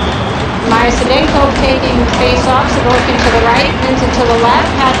 Maya Sedenko taking the face off, Sidorkin to the right, Vincent to the left.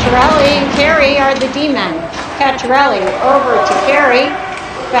 Cacciarelli and Carey are the D-men. Cacciarelli over to Carey,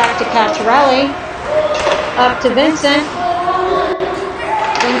 back to Cacciarelli, up to Vincent.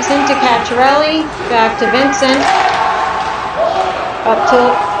 Vincent to Cacciarelli, back to Vincent, up to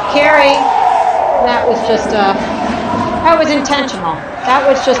Carey. That was just that was intentional. That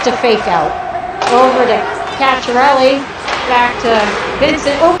was just a fake out. Over to Cacciarelli, back to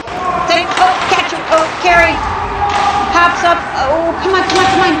Vincent. Oh, Carey pops up. Oh, come on.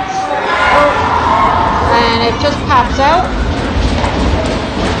 Oh, and it just pops out.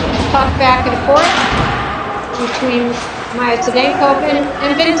 Puck back and forth between Maya Sedenko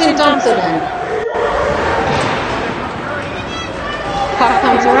and Vincent dumps it in. Puck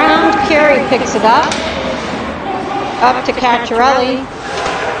comes around. Carey picks it up. Up to Cacciarelli.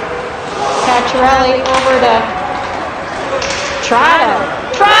 Cacciarelli over to Trotto.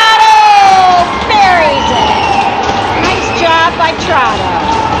 Buries it. Nice job by Trotto.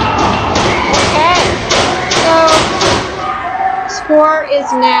 Okay. So score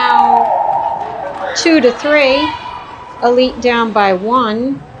is now 2-3. Elite down by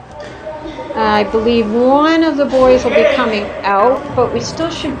 1. I believe one of the boys will be coming out, but we still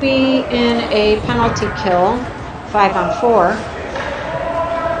should be in a penalty kill, 5-on-4.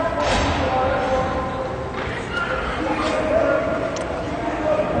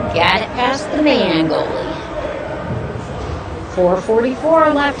 Got it past the man goalie.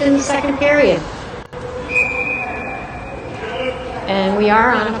 4:44 left in the second period. And we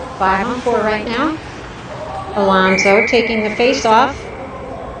are on a 5-on-4 right now. Alonso taking the face off.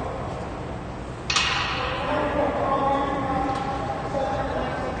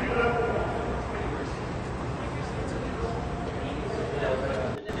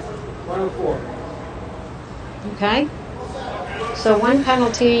 Okay. So one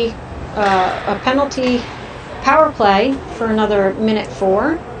penalty, a penalty power play for another minute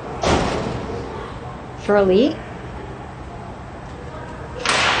 4 for Elite.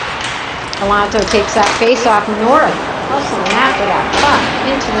 Alonso takes that face off North, hustling after that puck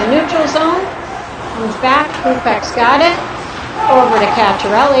into the neutral zone. Comes back, Kupek's got it. Over to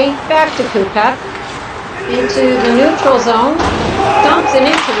Cacciarelli, back to Kupek. Into the neutral zone, dumps it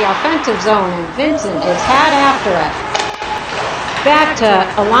into the offensive zone, and Vincent is had after it. Back to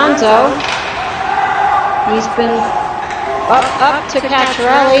Alonso. He's been up to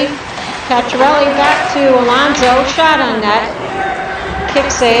Cacciarelli. Cacciarelli back to Alonso. Shot on net.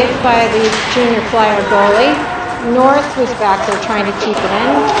 Kick save by the junior flyer goalie. North was back there trying to keep it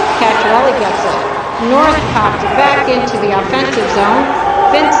in. Cacciarelli gets it. North popped it back into the offensive zone.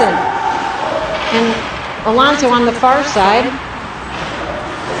 Vincent and Alonso on the far side.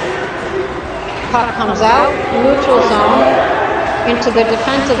 Puck comes out. Neutral zone. Into the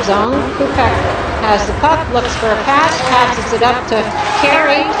defensive zone. Kupek has the puck, looks for a pass, passes it up to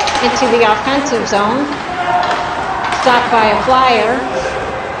Carey into the offensive zone. Stopped by a flyer.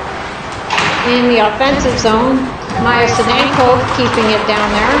 In the offensive zone, Maya Sedenko keeping it down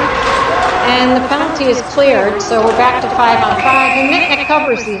there. And the penalty is cleared, so we're back to 5-on-5, and Mitnick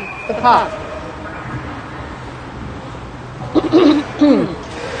covers the puck.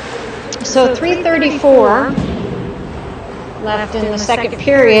 So 3:34 left in the second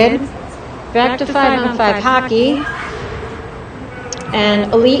period. Back to 5-on-5 hockey.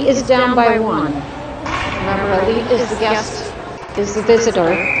 And Elite is down by 1. Remember, Elite is the guest, is the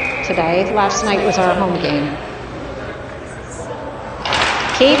visitor today. Last night was our home game.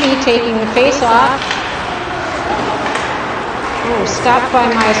 KB taking the face off. Oh, stopped by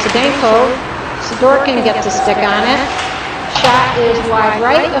Maya Sedenko. Sidorkin gets a stick on it. Shot is wide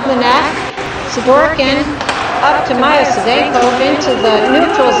right of the net. Sidorkin up to Maya Sedenko into the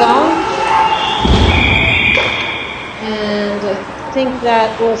neutral zone. And I think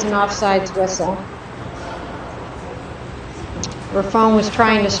that was an offsides whistle. Raffone was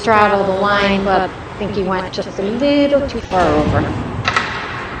trying to straddle the line, but I think he went just a little too far over.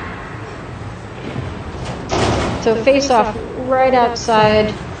 So face-off right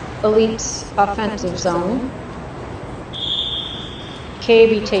outside Elite's offensive zone.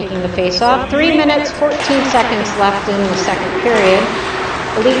 KB taking the face-off. 3 minutes, 14 seconds left in the second period.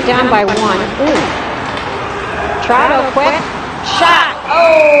 Elite down by 1. Ooh. Trotto quick. Shot.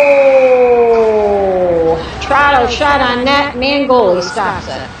 Oh! Trotto shot on net. Man goalie stops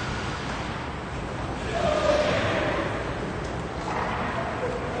it.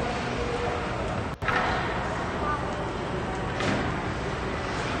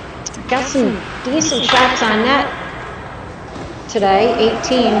 got some decent shots on net today,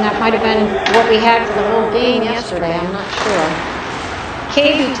 18. That might have been what we had for the whole game yesterday, I'm not sure.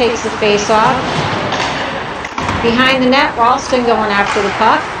 KB takes the face off. Behind the net, Ralston going after the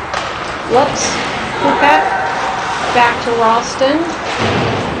puck. Looks, Kupek, back to Ralston.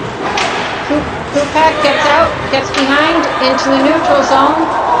 Kupek gets out, gets behind, into the neutral zone.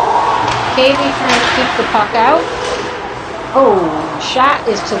 KB trying to keep the puck out. Oh, shot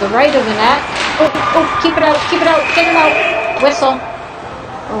is to the right of the net. Oh, keep it out, get it out. Whistle.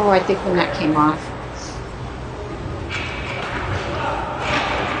 Oh, I think the net came off.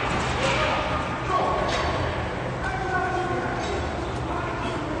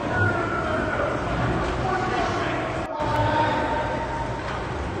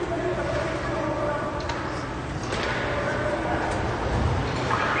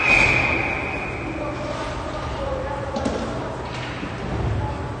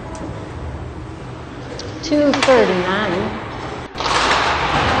 .239.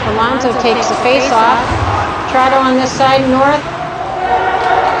 Alonso takes the face off. Trotto on this side, North.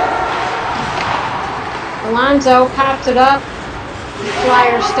 Alonso pops it up.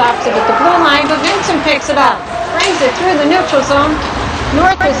 Flyer stops it at the blue line, but Vincent picks it up. Brings it through the neutral zone.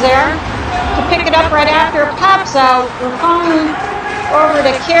 North is there to pick it up right after it pops out. Raffone over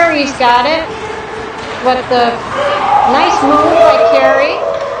to Carey's got it. But the nice move by Carey.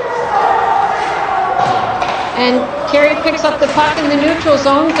 And Carey picks up the puck in the neutral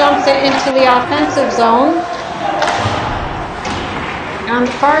zone, dumps it into the offensive zone. On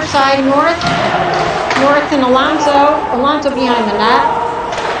the far side, North and Alonso. Alonso behind the net.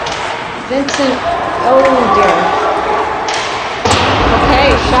 Vincent, oh dear. Okay,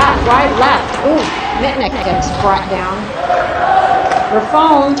 shot wide left. Ooh, Mitnick gets brought down.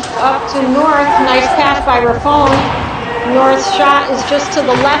 Raffone up to North. Nice pass by Raffone. North's shot is just to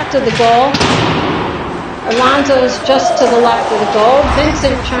the left of the goal. Alonso's just to the left of the goal.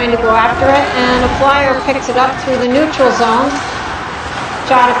 Vincent trying to go after it, and a Flyer picks it up through the neutral zone.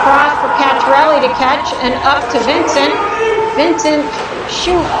 Shot across for Cacciarelli to catch, and up to Vincent. Vincent,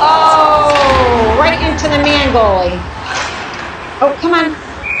 shoot, oh, right into the man goalie. Oh, come on.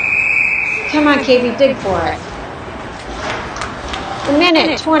 Come on, KB, dig for it. A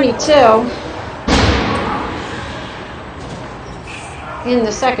minute 22 in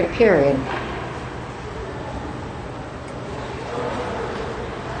the second period.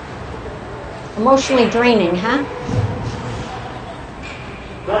 Emotionally draining, huh?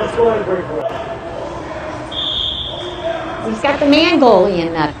 He's got the man goalie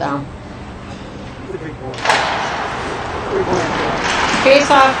in that, though.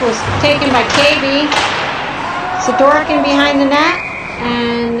 Face-off was taken by KB. Sidorkin behind the net,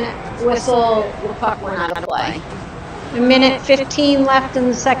 and whistle, the puck went out of play. A minute 15 left in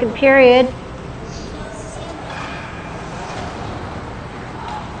the second period.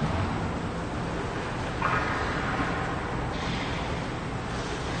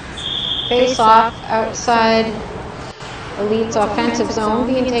 Face-off outside Elite's offensive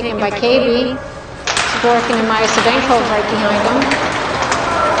zone, being taken by KB. Sidorkin and Myasedenko right behind him.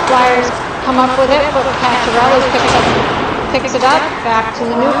 Flyers come up with it, but Cacciarelli picks it up. Back to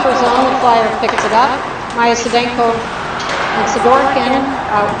the neutral zone, the Flyer picks it up. Myasedenko and Sidorkin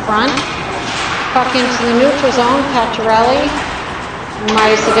out front. Puck into the neutral zone, Cacciarelli.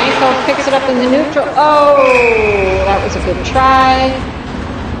 Myasedenko picks it up in the neutral. Oh, that was a good try.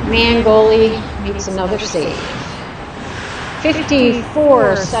 Man goalie makes another save.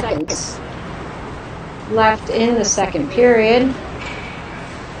 54 seconds left in the second period.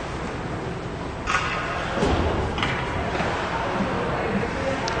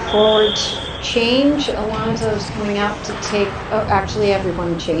 Forwards change. Alonso's coming out to take, oh, actually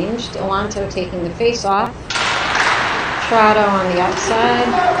everyone changed. Alonso taking the face off. Trotto on the outside.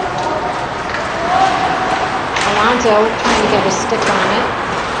 Alonso trying to get a stick on it.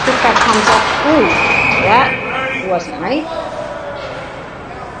 Kupek comes up. Ooh, that wasn't right.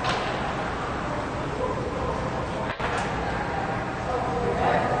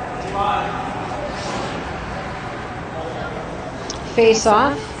 Face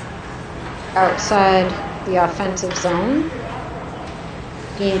off outside the offensive zone.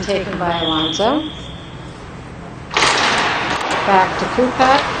 Being taken by Alonso. Back to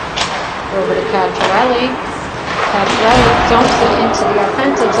Kupek. Over to Cacciarelli. Cacciarelli dumps it into the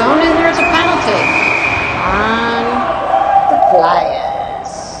offensive zone, and there's a penalty on the Flyers.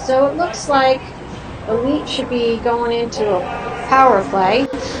 So it looks like Elite should be going into a power play.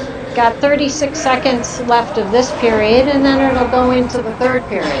 Got 36 seconds left of this period, and then it'll go into the third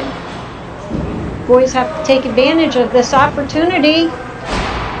period. Boys have to take advantage of this opportunity.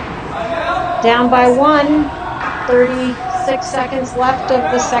 Down by 1. 36 seconds left of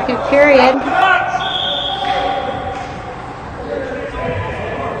the second period.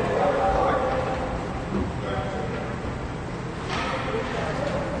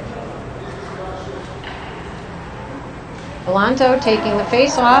 Alonso taking the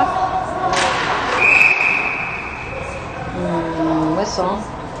face off. Whistle.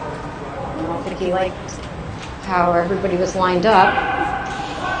 I don't think he liked how everybody was lined up.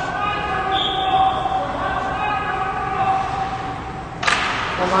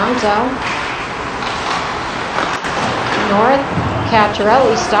 Alonso. North.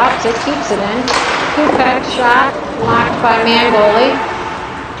 Cacciarelli stops it, keeps it in. Kupek shot blocked by Mangoli.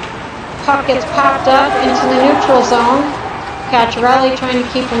 Puck gets popped up into the neutral zone. Cacciarelli trying to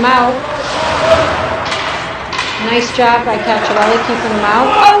keep him out. Nice job by Cacciarelli keeping him out.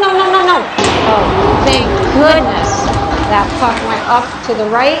 Oh, no, no, no, no. Oh, thank goodness that puck went up to the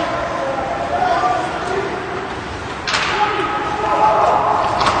right.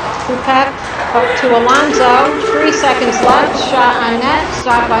 Kupek up to Alonso. 3 seconds left. Shot on net.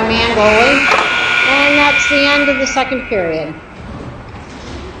 Stopped by Mangoli. And that's the end of the second period.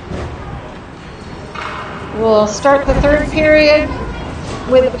 We'll start the third period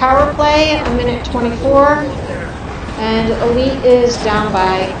with a power play, 1:24, and Elite is down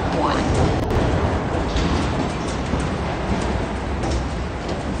by 1.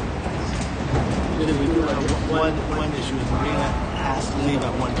 One issue is Marina has to leave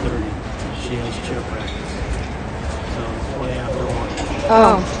at 1:30. She has cheer practice. So it's play after 1.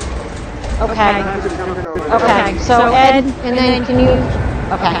 Oh, okay. Okay, so Ed, and then can you,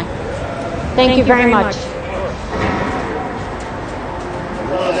 okay. Thank you very much.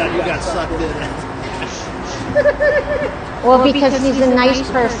 You got sucked in. Well, because he's a nice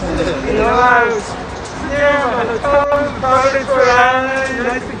person. You know, I was there on the hotel, Providence, Rhode Island.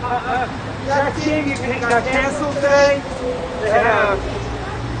 Nice to that team got canceled today. They have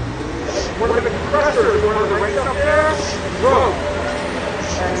one of the compressors, one of the rigs up there, broke.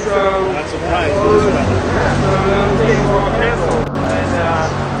 And so, That's surprising. so those games were all canceled.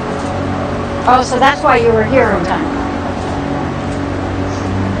 And, Oh, so that's why you were here in time.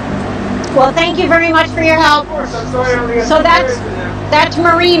 Well, thank you very much for your help. of course, I'm sorry I only got So 2 that's minutes in there. that's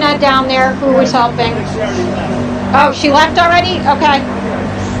Marina down there who was helping. Oh, she left already? Okay.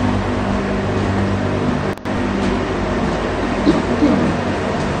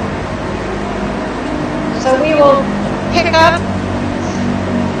 So we will pick up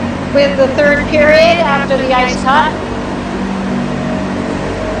with the third period after the ice cut.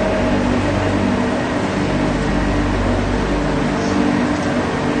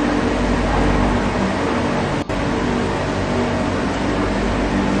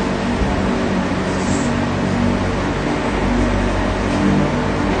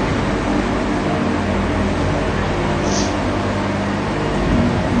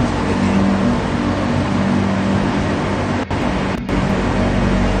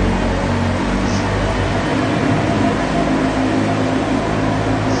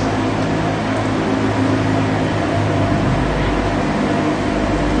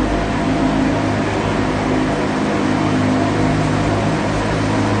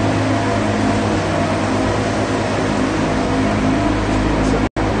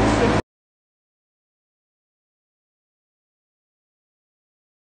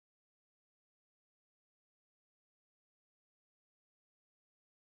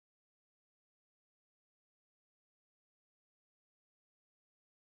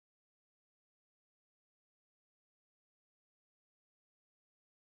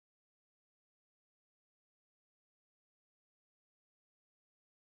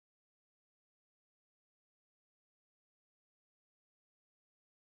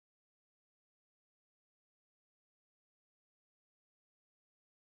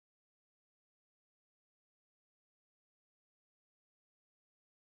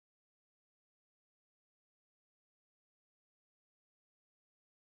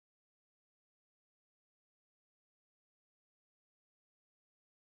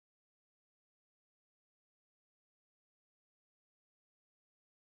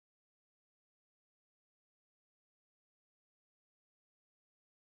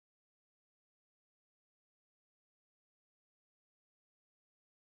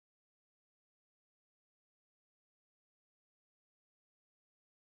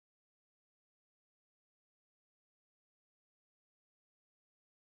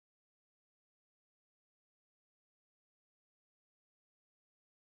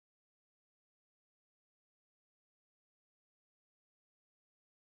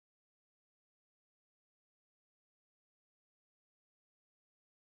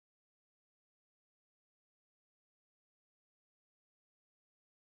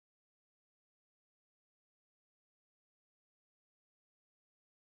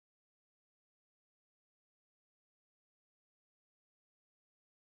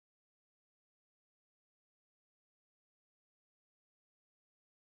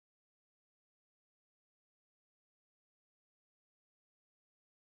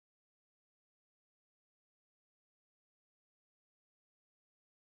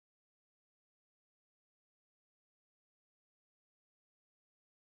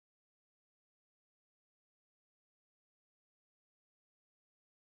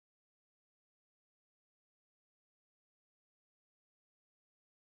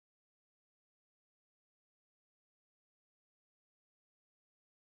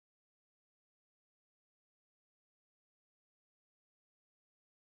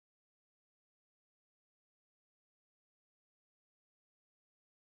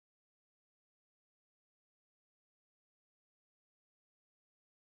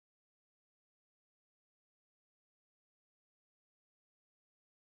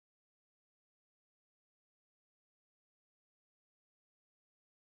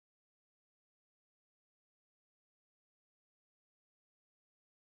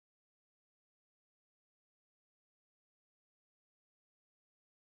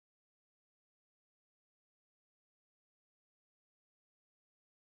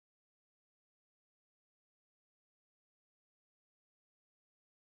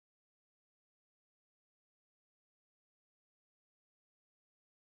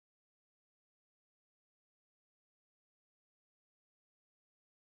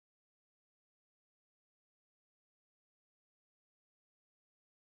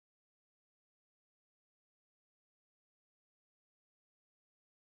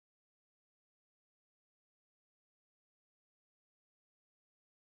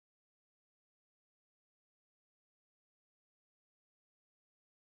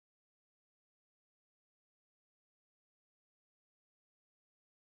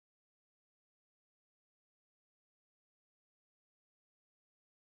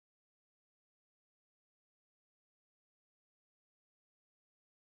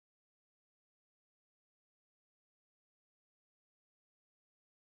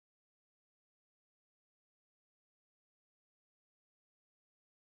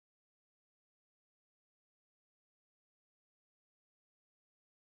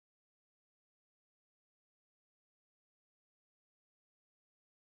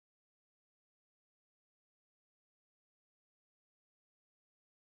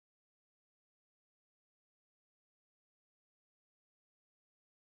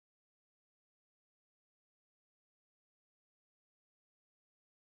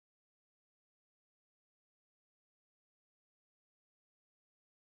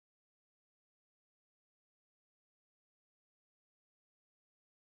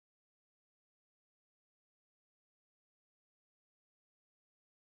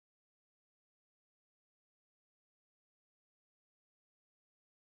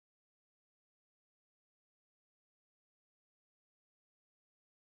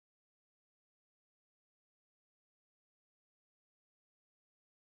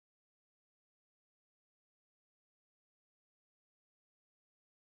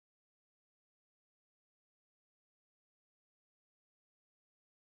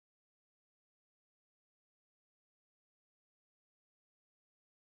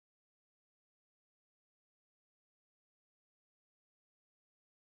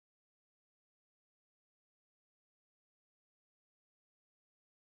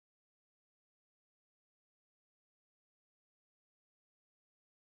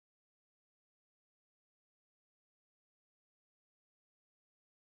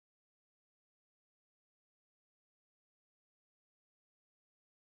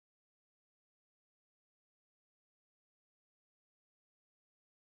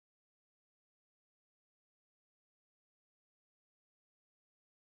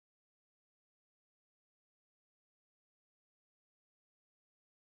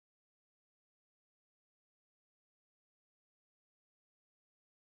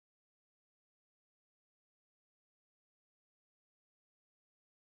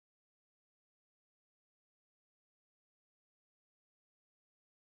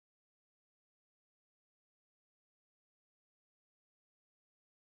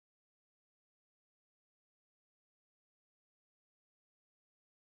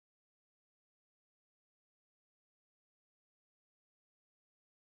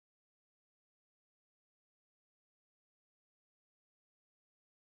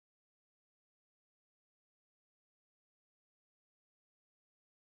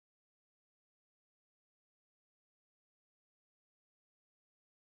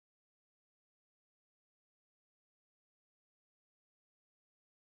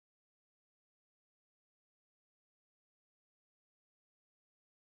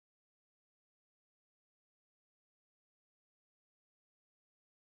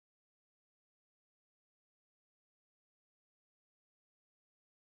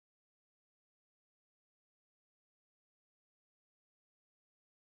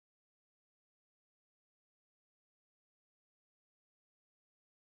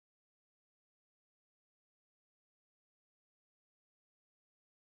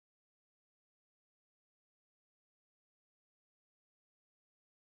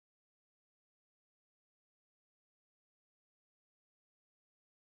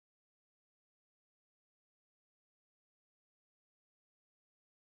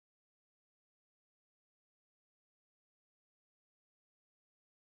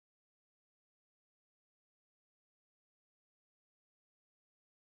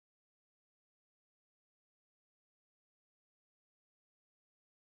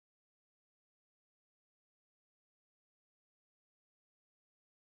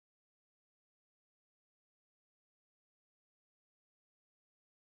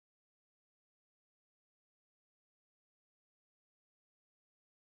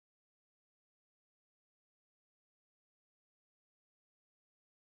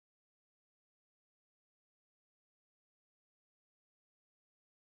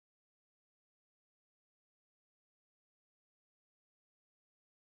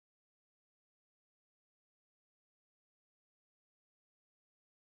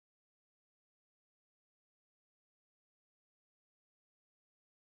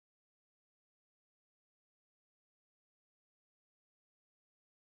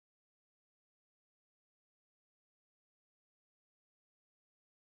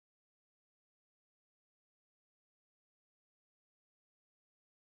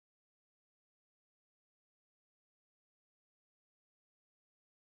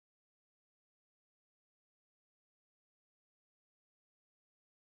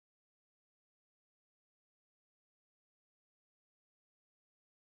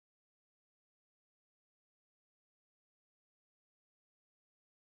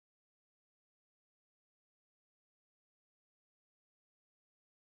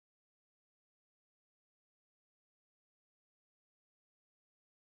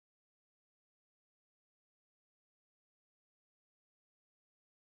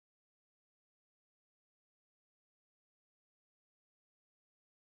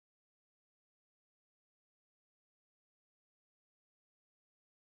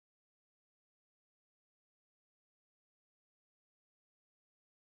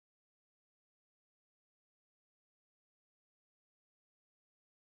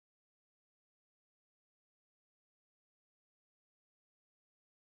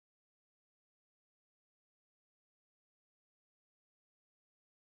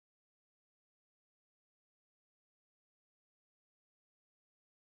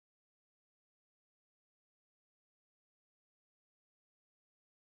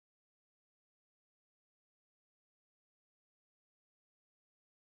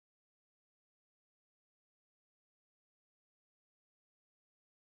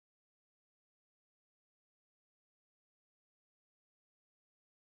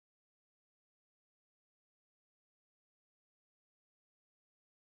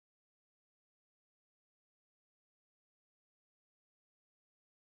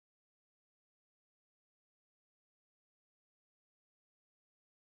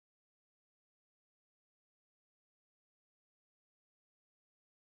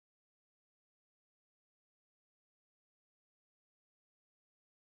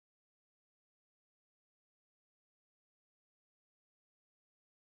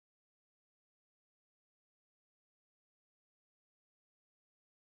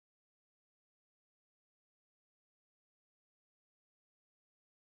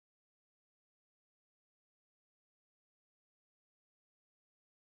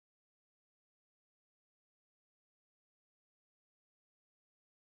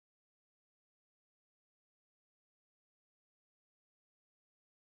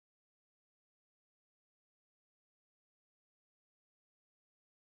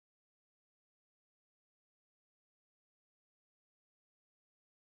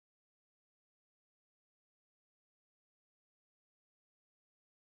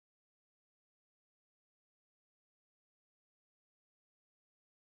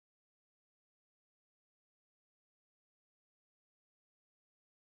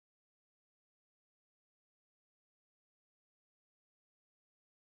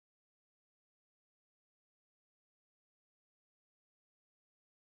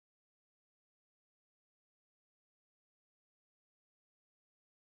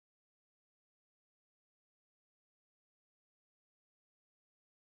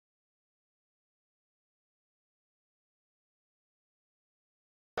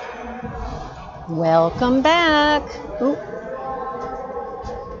 Welcome back. Ooh.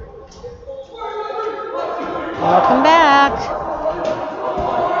 Welcome back.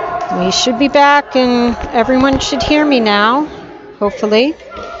 We should be back and everyone should hear me now, hopefully.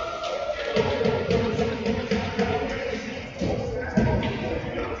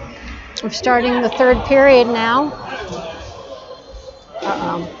 We're starting the third period now.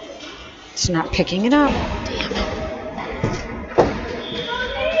 Uh-oh. It's not picking it up. Damn it.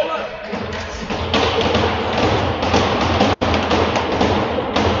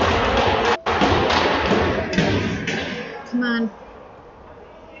 Come on.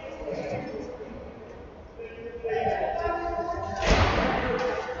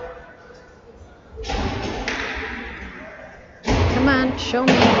 Come on, show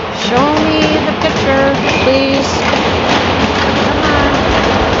me. Show me the picture, please. Come on.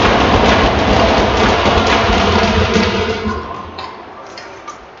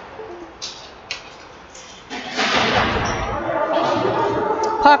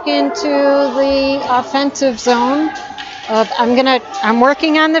 Puck into the offensive zone. I'm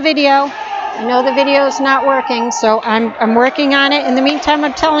working on the video. I know the video is not working, so I'm working on it. In the meantime,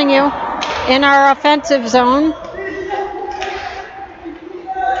 I'm telling you, in our offensive zone,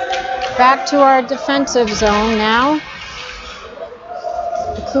 back to our defensive zone now.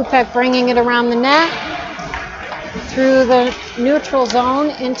 Kupek bringing it around the net, through the neutral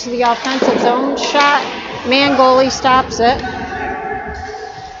zone into the offensive zone. Shot, man goalie stops it.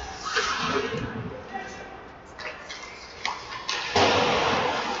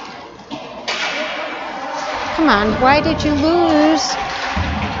 Come on, why did you lose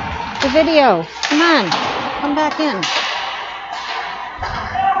the video? Come on, come back in.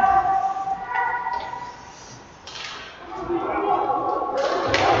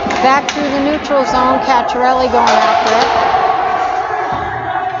 Back through the neutral zone, Cacciarelli going after it.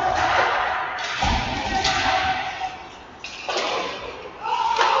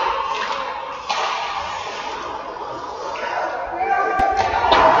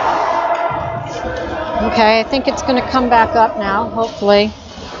 Okay, I think it's going to come back up now, hopefully.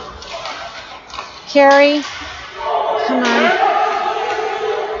 Carey, come on.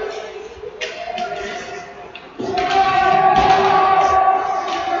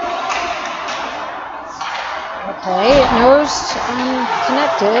 Okay, it knows I'm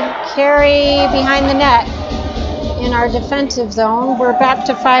connected. Carey behind the net in our defensive zone. We're back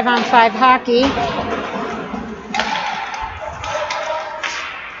to 5-on-5 hockey.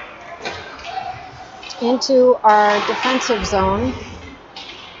 Into our defensive zone.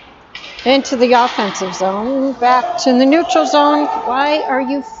 Into the offensive zone. Back to the neutral zone. Why are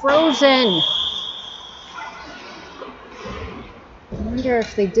you frozen? I wonder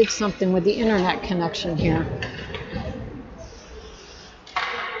if they did something with the internet connection here.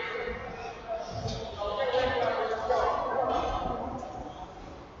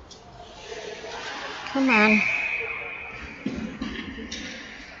 Come on.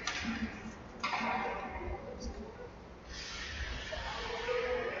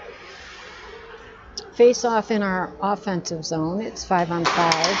 Face off in our offensive zone. It's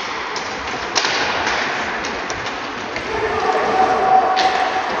 5-on-5.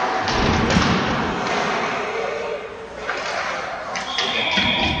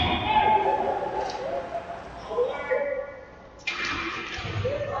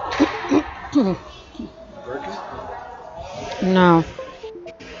 No.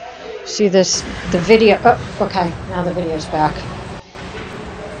 See this, the video. Oh, okay, now the video's back.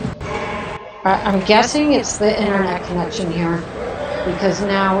 I'm guessing it's the internet connection here, because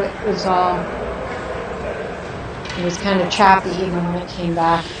now it was kind of choppy even when it came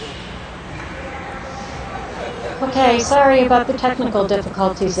back. Okay, sorry about the technical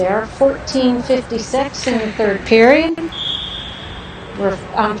difficulties there. 14:56 in the third period. We're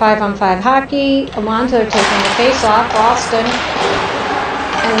on 5-on-5 hockey. Alonso taking the face off. Boston.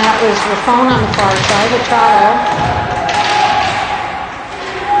 And that was Raffone on the far side. Machado.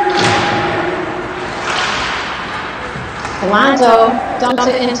 Alonso dumps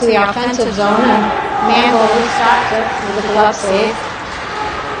it into the offensive zone, and Mangold stops it with a glove save.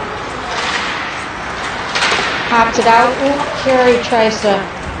 Pops it out. Carey tries to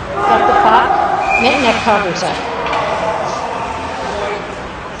get the puck. Mitnick covers it.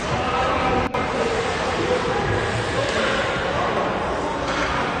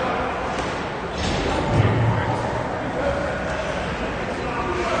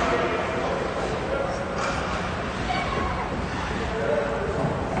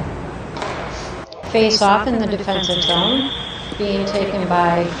 Face off in the defensive zone, being taken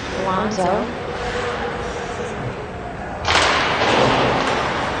by Alonso.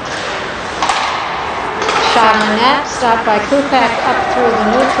 shot on net, stopped by Kupek up through the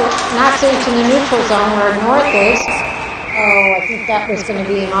neutral, knocks it into the neutral zone where North is. Oh, I think that was going to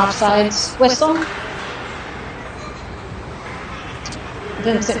be an offsides whistle.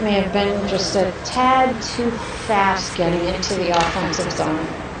 Vincent may have been just a tad too fast getting into the offensive zone.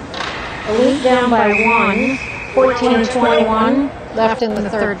 Elite down by 1, 14-21 left in the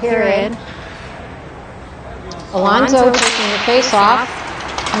third period. Alonso taking the face off.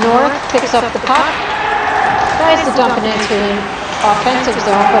 North picks up the puck, tries to dump it into the offensive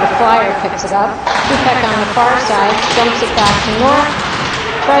zone, but a flyer picks it up. Kupek on the far side, dumps it back to North,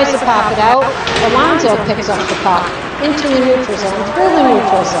 tries to pop it out. Alonso picks up the puck into the neutral zone, through the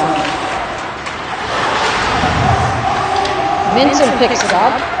neutral zone. Vincent picks it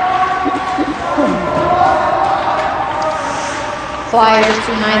up. Flyers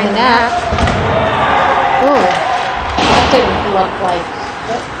behind the net. Ooh, that didn't look like,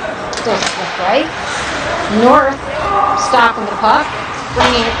 that doesn't look right. North stopping the puck,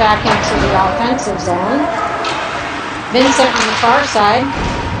 bringing it back into the offensive zone. Vincent on the far side.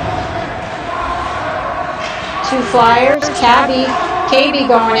 2 Flyers, KB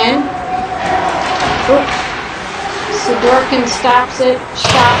going in. Oop. Sidorkin stops it,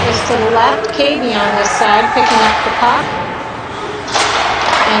 shot is to the left. KB on this side, picking up the puck.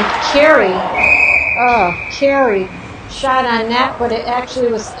 And Carey shot on net, but it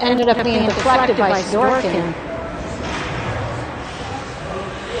actually ended up being deflected by Sidorkin.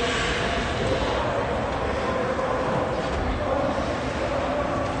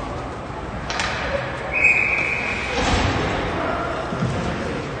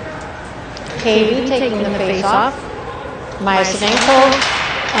 KB taking the face off. Myasidenko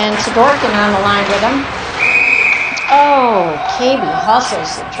and Sidorkin on the line with him. Oh, KB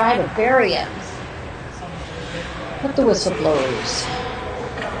hustles to try to bury it. But the whistle blows.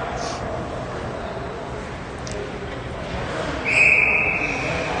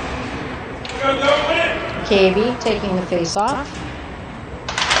 KB taking the face off.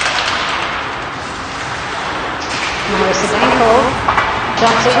 Myasidenko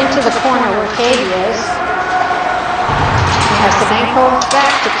jumps it into the corner where KB is. Myasidenko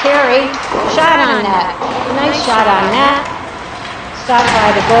back to Carey. Shot on net. Nice shot on net. Stopped by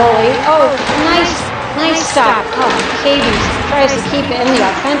the goalie. Oh, nice stop. Oh, KB tries to keep it in the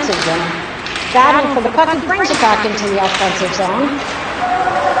offensive zone. Battling for the puck. He brings it back into the offensive zone.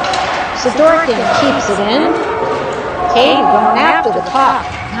 Sidorkin keeps it in. KB going after the puck.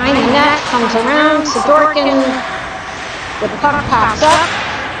 Behind the net, comes around. Sidorkin. The puck pops up,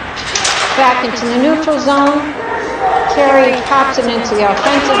 back into the neutral zone. Carey pops it into the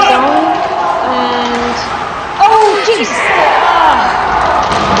offensive zone, and oh, jeez!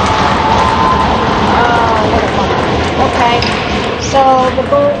 Oh, what a bummer. Okay, so the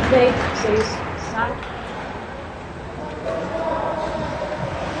goal, stop.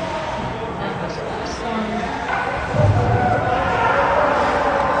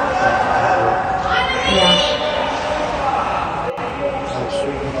 Yeah.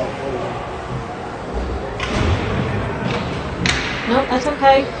 Nope, that's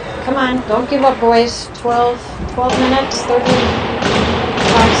okay. Come on, don't give up, boys. 12 minutes, 35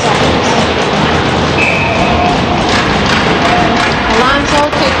 seconds. Alonso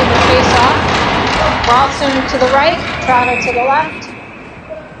taking the face off. Ralston to the right, Trotter to the left.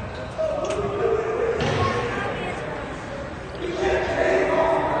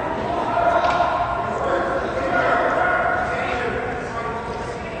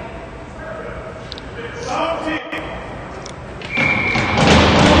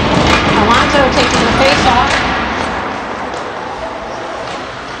 Taking the face off.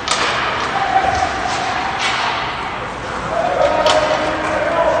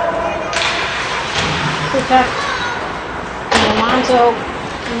 Kupek and Alonso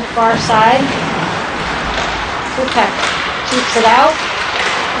on the far side. Kupek keeps it out.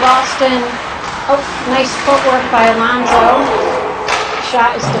 Ralston, oh, nice footwork by Alonso.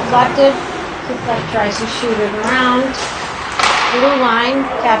 Shot is deflected. Kupek tries to shoot it around. Blue line,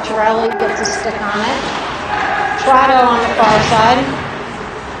 Cacciarelli gets a stick on it. Trotto on the far side.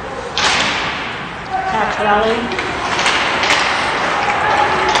 Cacciarelli.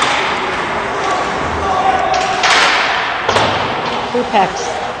 Kupek,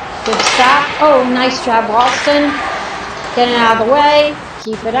 good stop. Oh, nice job, Ralston. Getting out of the way,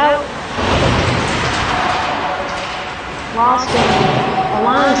 keep it out. Ralston.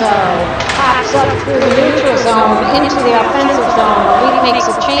 Alonso pops up through the neutral zone into the offensive zone. Elite makes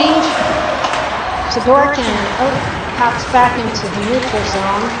a change. Sidorkin pops back into the neutral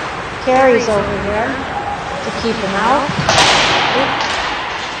zone. Carries over here to keep him out.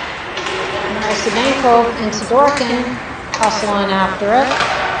 Sedenko and Sidorkin hustling after it.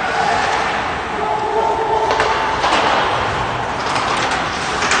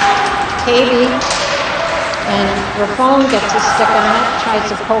 Katie and Raffone gets a stick on it, tries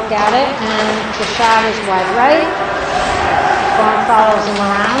to poke at it, and the shot is wide right. Raffone follows him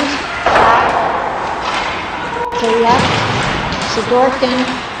around. Kayette,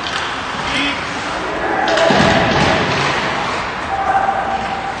 Sidorkin.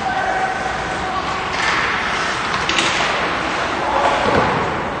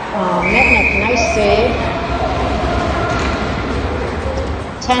 Mitnick, nice save.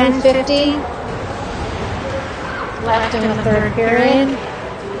 10:50 left in the third period.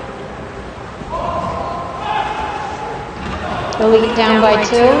 Elite down by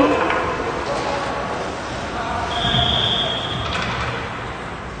 2.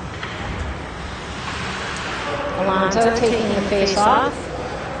 Alonso taking the face off.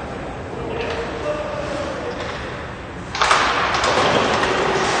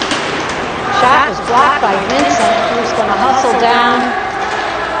 Shot is blocked by Vincent, who's going to hustle down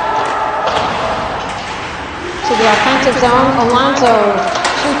to the offensive zone. Alonso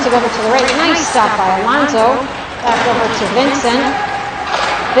shoots it over to the right. Nice stop by Alonso. Back over to Vincent.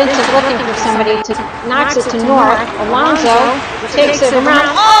 Vincent looking for somebody to knocks it to North. Alonso takes it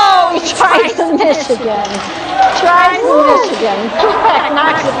around. Oh, he tries to miss again. Kupek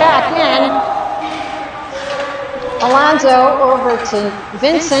knocks it back in. Alonso over to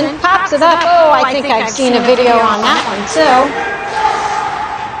Vincent, pops it up. Oh, I think I've seen a video on that one too.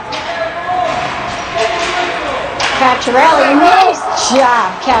 Cacciarelli, nice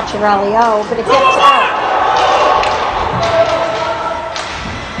job, Cacciarelli. Oh, but it gets out.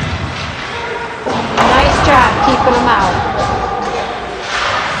 Nice job keeping him out.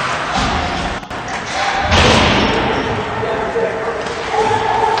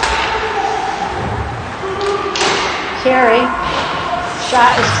 Carey,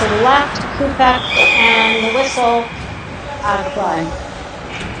 shot is to the left, Kupek, and the whistle out of play.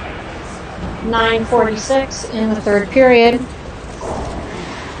 9:46 in the third period.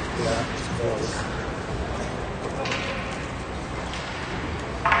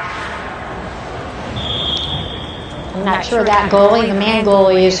 I'm not sure that goalie, the man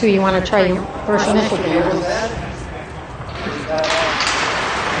goalie, is who you want to try your first initial game with.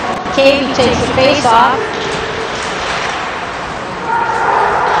 Cavey takes the face off.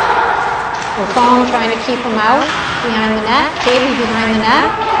 Raffone trying to keep him out behind the net. Cavey behind the net.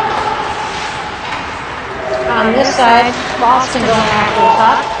 On this side, Boston going after the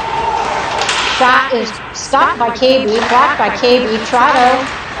puck. Shot is stopped by Cavey, blocked by Cavey. Trotto.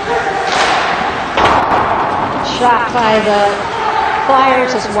 Shot by the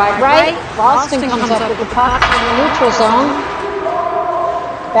Flyers is wide right. Boston comes up with the puck in the neutral zone.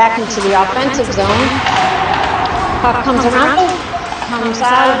 Back into the offensive zone. Puck comes around. Comes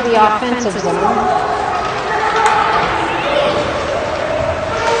out of the offensive zone.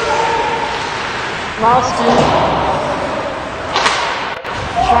 Ralston.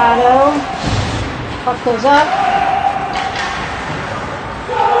 Trotto. Puck goes up.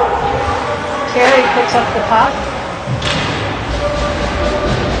 Carey picks up the puck.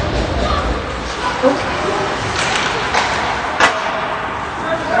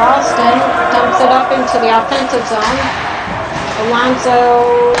 Ralston dumps it up into the offensive zone.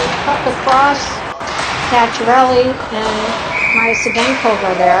 Alonso puck across, Cacciarelli and Sedenko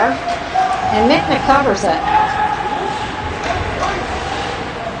go there, and Mitnick covers it.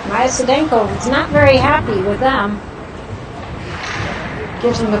 Sedenko is not very happy with them.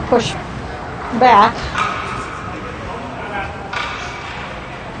 Gives him the push back.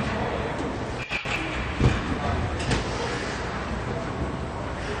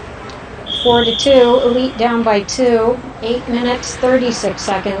 Four to 2, Elite down by 2. 8 minutes, 36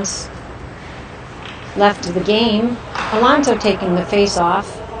 seconds left of the game. Alonso taking the face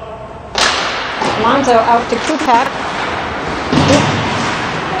off. Alonso out to Kupek.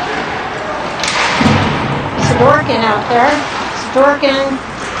 Sidorkin out there. Sidorkin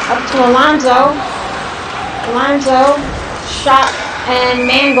up to Alonso. Alonso shot and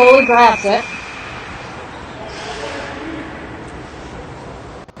man goalie grabs it.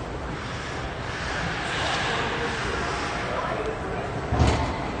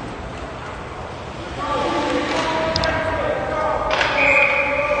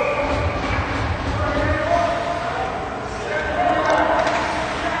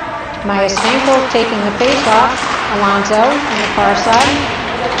 Sedenko taking the face off. Alonso on the far side.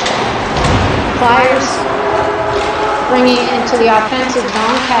 Flyers bringing it into the offensive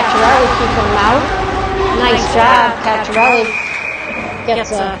zone. Cacciarelli keeping him out. Nice job. Cacciarelli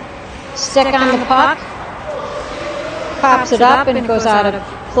gets a stick on the puck, pops it up, and it goes out of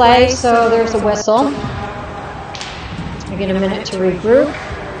play, so there's a whistle. We get a minute to regroup.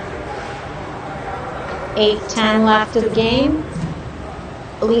 8:10 left of the game.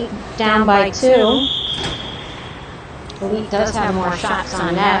 Elite down by 2. Elite does have more shots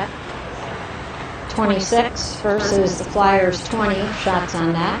on net. 26 versus the Flyers 20 shots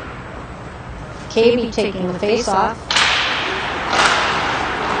on net. KB taking the face-off.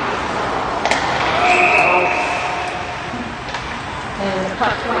 And the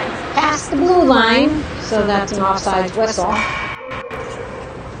puck went past the blue line, so that's an offsides whistle.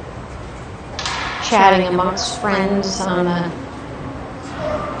 Chatting amongst friends on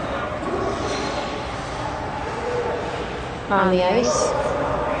the ice.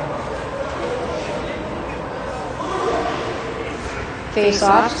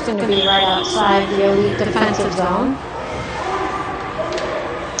 Face-off is going to be right outside the Elite defensive zone.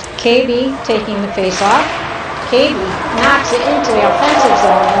 KB taking the face-off. KB knocks it into the offensive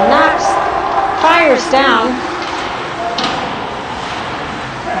zone and fires down.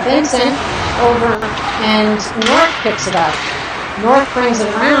 Vincent over and North picks it up. North brings it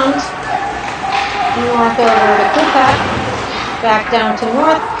around. North over to Kupek. Back down to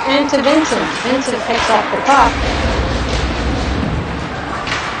North and to Vincent. Vincent picks up the puck.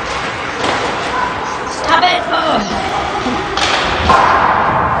 Stop it! Ugh.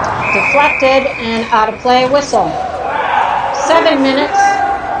 Deflected and out of play, whistle. 7 minutes,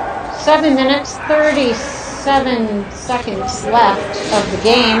 37 seconds left of the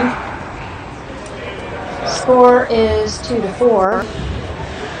game. Score is 2-4.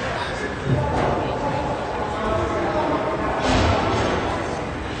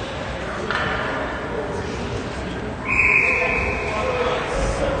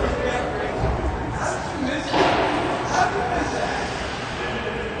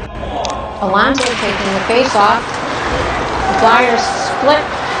 Alonso taking the face-off. The Flyers split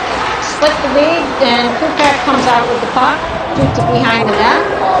the lead, and Kupek comes out with the puck, shoots it behind the net.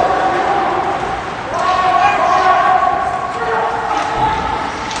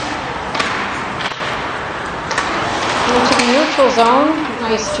 Into the neutral zone.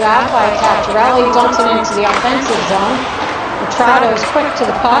 Nice job by Cacciarelli. Dumps it into the offensive zone. Machado is quick to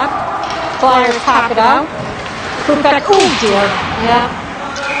the puck. Flyers pop it out. Kupek, oh dear. Yeah.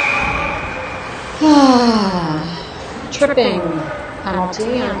 Tripping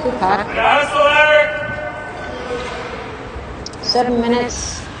penalty on Kupek. 7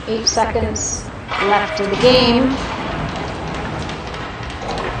 minutes, 8 seconds left of the game.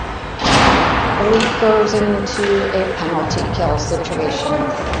 Elite goes into a penalty kill situation.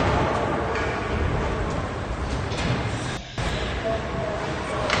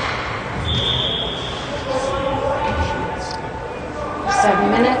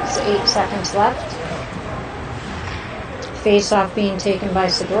 Seven minutes, 8 seconds left. Face-off being taken by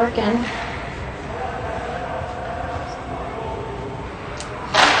Sidorkin.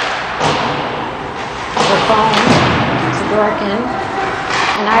 The phone, Sidorkin,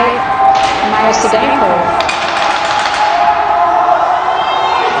 and Maya Sedenko.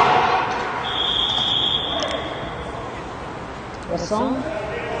 Whistle.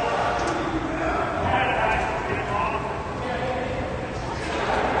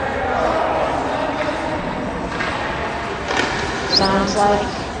 Sounds like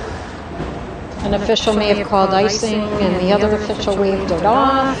an official may have called icing and the other official waved it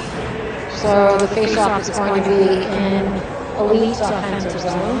off. So the face-off is going to be in Elite's offensive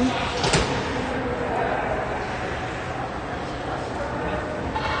zone.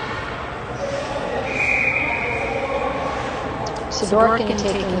 Sidorkin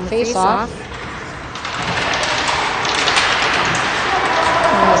taking the face-off.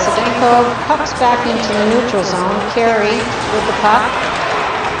 Sedenko pucks back into the neutral zone. Carey with the puck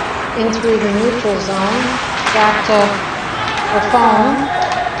in through the neutral zone. Back to Raffone.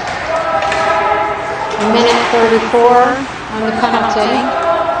 1:34 on the penalty.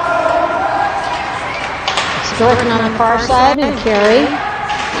 Sidorkin on the far side and Carey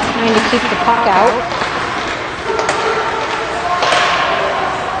trying to keep the puck out.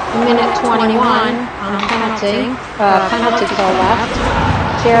 1:21 on the penalty kill left.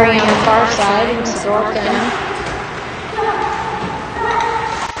 Carey on the far side and Sidorkin.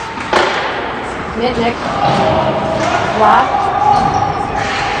 Mitnick blocked.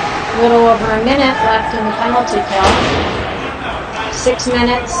 A little over a minute left in the penalty kill. 6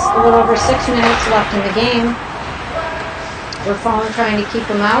 minutes, a little over 6 minutes left in the game. Raffone trying to keep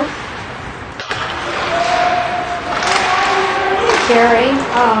him out. Carey,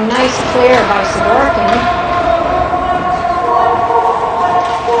 oh, nice clear by Sidorkin.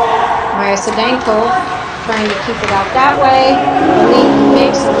 Sadenko trying to keep it out that way. Elite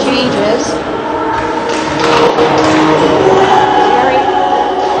makes some changes.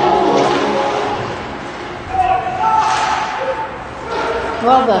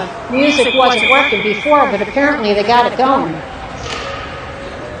 Well, the music wasn't working before, but apparently they got it going.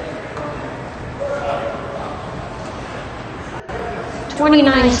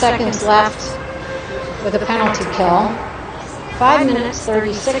 "29 seconds left with a penalty kill. 5 minutes,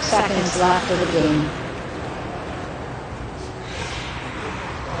 36 seconds left of the game.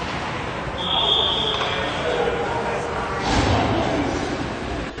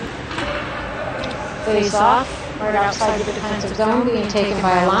 Face off, right outside the defensive zone, being taken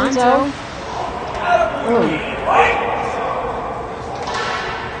by Alonso. Boom.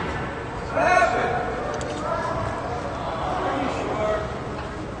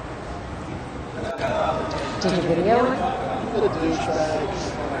 Did you video it?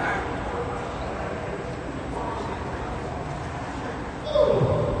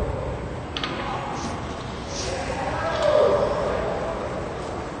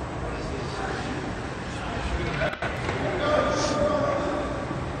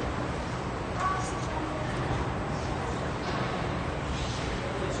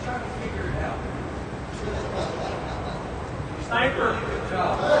 Sniper, good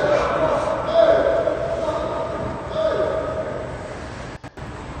job.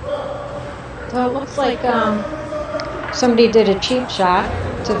 So it looks like somebody did a cheap shot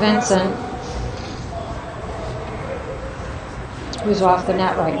to Vincent, who's off the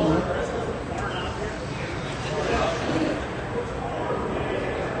net right now.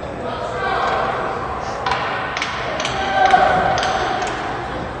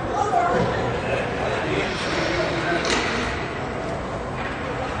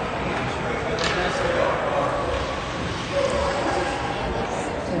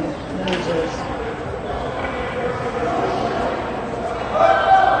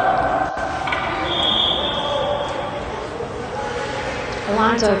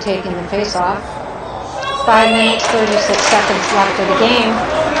 Alonso taking the face-off. 5 minutes, 36 seconds left of the game.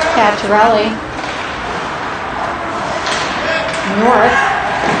 Cacciarelli. North.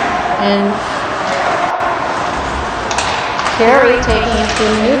 And Carey taking it to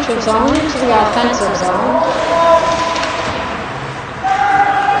the neutral zone into the offensive zone.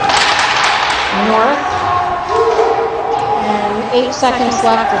 North. And 8 seconds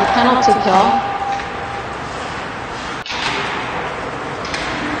left of the penalty kill.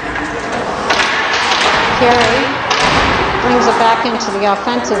 Carey brings it back into the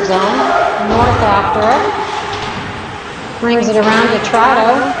offensive zone. North after it. Brings it around to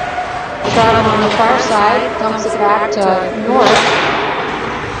Trotto. Trotto on the far side. Dumps it back to North.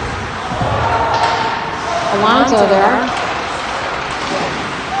 Alonso there.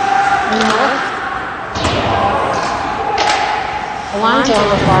 North. Alonso on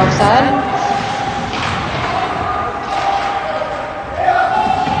the far side.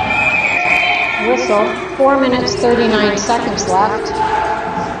 Whistle. 4 minutes, 39 seconds left.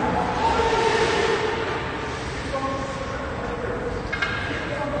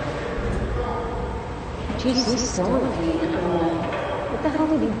 Jeez, he's still in the game. What the hell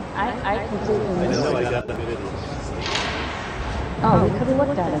did he? I completely missed it. I know, I got the video. Oh, we could have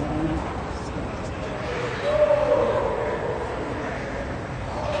looked at it then.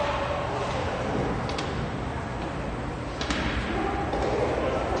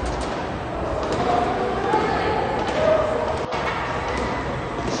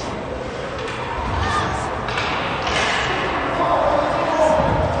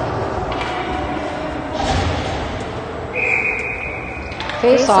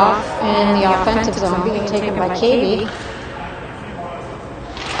 Face-off in the offensive zone being taken by KB.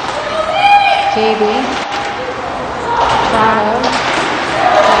 KB. Trotto.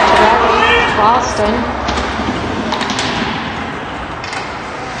 Boston.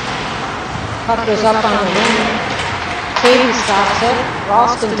 Puck goes up on the wing. KB stops it.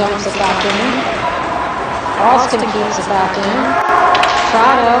 Ralston dumps it back in. Ralston keeps it back in.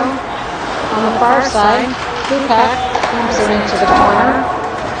 Trotto on the far side. Kupek dumps it into the corner.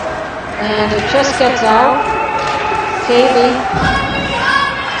 And it just gets out. KB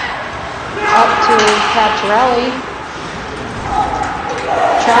up to Cacciarelli.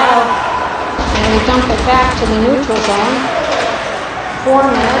 Trotto. And we dump it back to the neutral zone. 4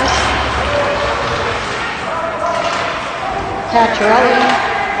 minutes. Cacciarelli.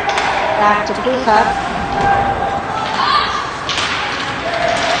 Back to Kupek.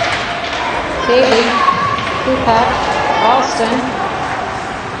 KB. Kupek. Ralston.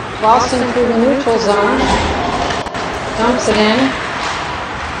 Ralston through the neutral zone. Dumps it in.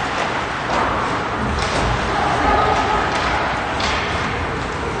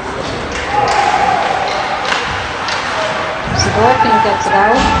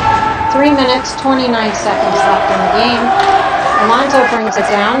 minutes, 29 seconds left in the game. Alonso brings it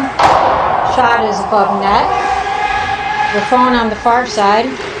down. Shot is above net. Raffone on the far side.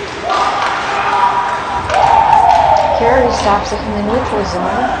 Carey stops it in the neutral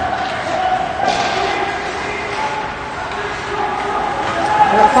zone.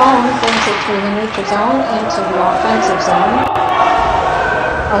 Raffone brings it through the neutral zone into the offensive zone.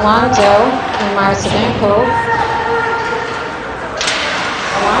 Alonso and Marcibenko.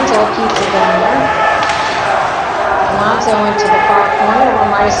 Alonso keeps it down there. Alonso into the far corner where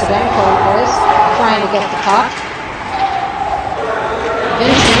Marcibenko is, trying to get the puck.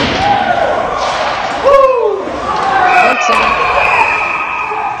 Vincent. Woo! Vincent.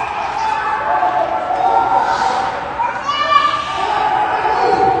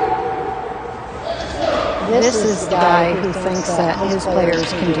 This is the guy who thinks that his players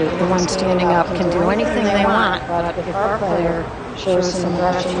can do, the one standing up can do anything they want, but if our player shows some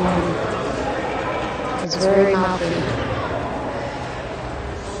aggression, it's very mouthy.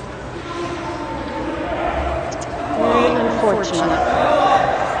 Very unfortunate.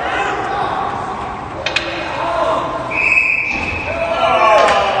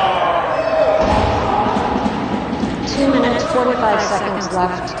 Minutes, 45 seconds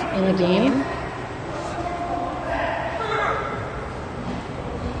left in the game.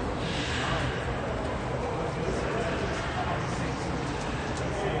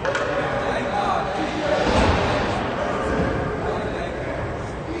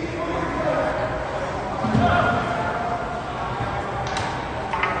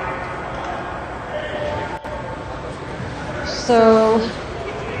 So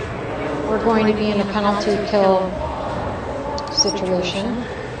we're going to be in a penalty kill situation.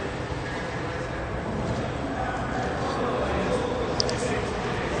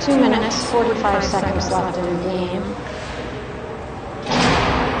 Two minutes, 45 seconds left in the game.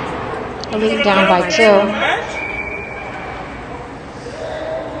 Elite down by 2.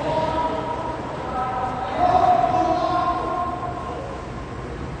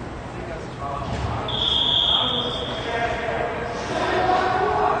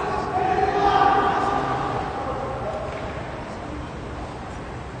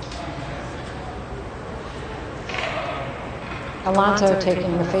 Alonso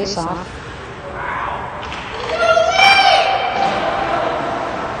taking the face-off.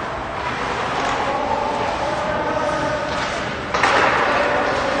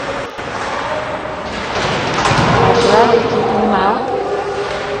 Pirelli keeping him out.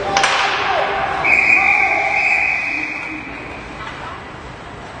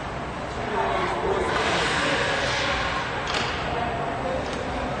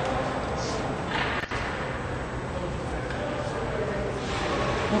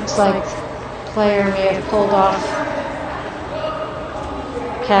 Looks like the player may have pulled off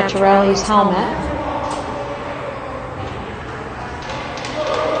Cacciarelli's helmet.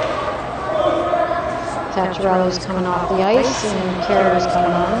 Cacciarelli's coming off the ice and Carey's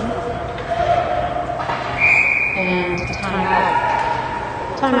coming on. And timeout.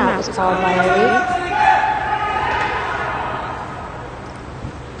 Timeout was called by Elite.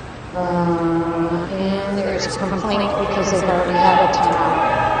 And there's a complaint because they've already had a timeout.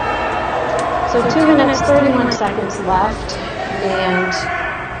 So 2 minutes, 31 seconds left, and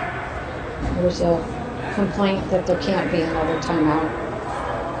there's a complaint that there can't be another timeout.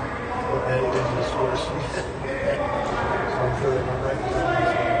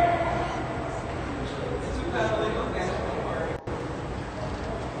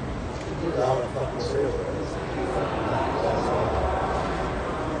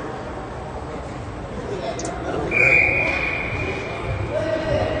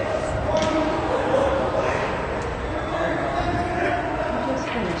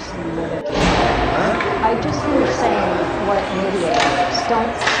 I just finished saying what an idiot is.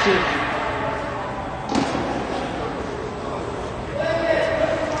 Don't speak.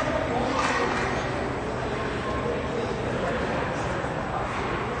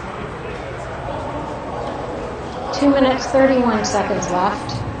 Two minutes, 31 seconds left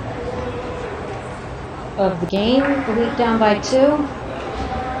of the game. Elite down by 2.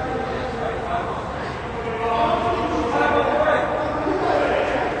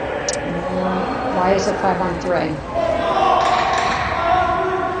 Why is it 5-on-3?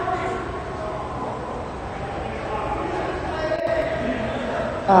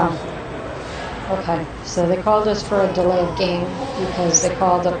 Oh, okay. So they called us for a delay of game because they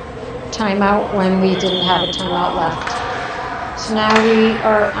called a timeout when we didn't have a timeout left. So now we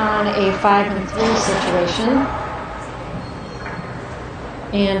are on a 5-on-3 situation.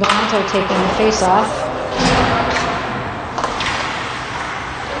 And Alonso taking the face-off.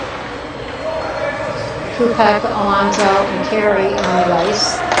 Kupek, Alonso, and Carey on the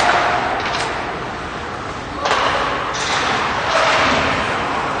ice.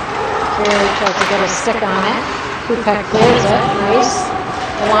 Carey tries to get a stick on it. Kupek clears it. Nice.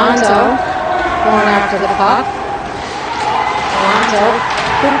 Alonso going after the puck. Alonso,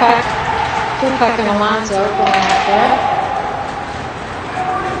 Kupek and Alonso going after it.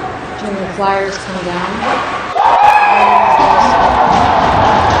 Junior Flyers come down.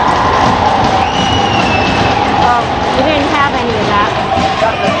 Well, you didn't have any of that.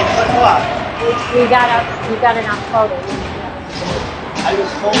 You got enough photos. I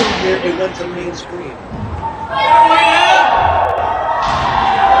was holding here, it went to main screen.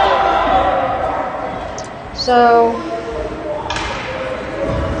 So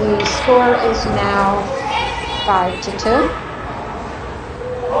the score is now 5-2.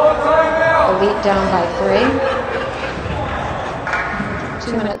 Elite down by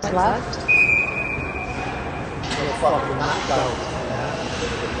 3. 2 minutes left.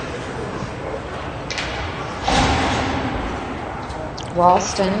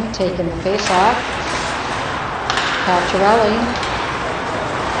 Ralston taking the face-off. Pacioretty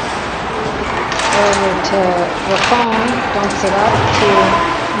over to Raffone, dumps it up to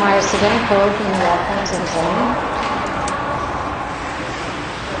Myasidenko in the offensive zone.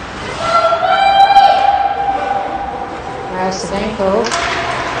 Myasidenko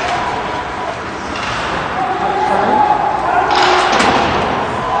up front.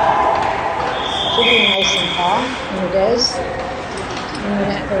 Should be nice and tall, and it is.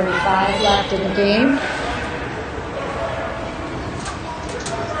 1:35 left in the game.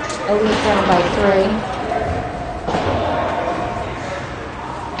 Elite down by 3.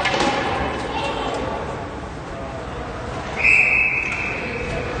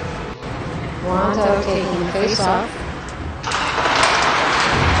 Alonso taking the face off.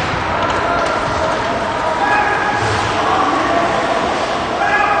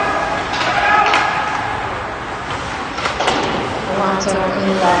 Alonso in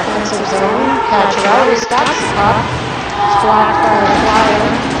the offensive zone. Pacioretty stops the puck. It's blocked by the Flyer.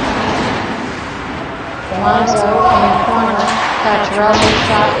 Alonso in the corner. Pacioretty's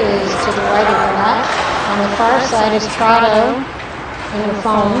shot is to the right of the net. On the far side is Trotto in the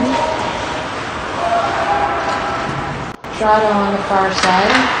phone. Trotto on the far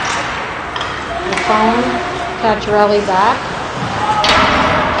side. The phone. Pacioretty back.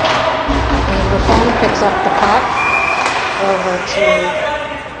 And the phone picks up the puck over to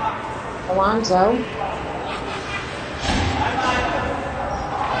Alonso.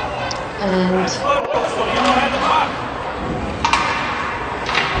 And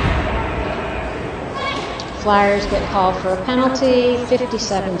Flyers get called for a penalty.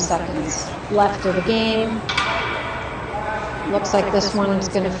 57 seconds left of the game. Looks like this one's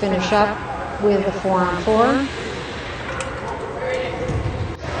going to finish up with a 4-on-4.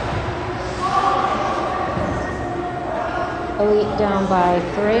 Elite down by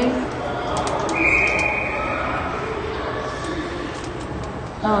 3.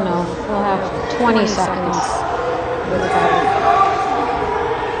 Oh no, we'll have 20 seconds with that.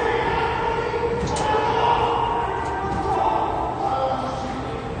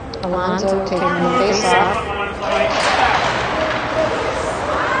 Alonso taking the face off.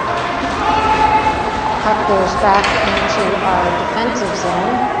 Puck goes back into our defensive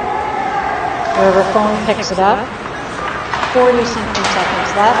zone, where Raffone picks it up. 40-something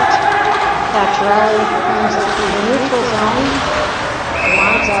seconds left. Pacioretty brings it to the neutral zone.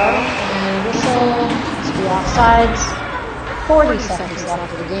 Alonso and whistle to the offsides. 40 seconds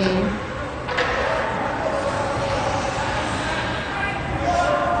left of the game.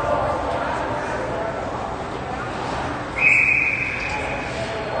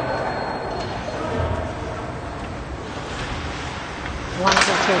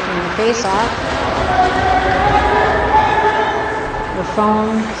 Alonso taking the face off.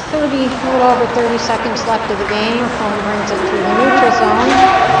 Raffone, a little over 30 seconds left of the game. Raffone brings it through the neutral zone.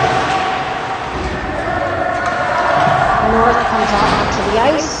 North comes out onto the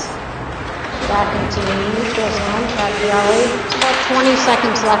ice. Back into the neutral zone. Pacioretty. It's about 20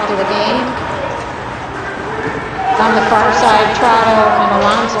 seconds left of the game. On the far side, Trotto and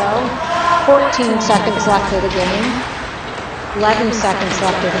Alonso. 14 seconds left of the game. 11 seconds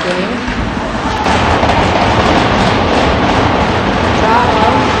left of the game.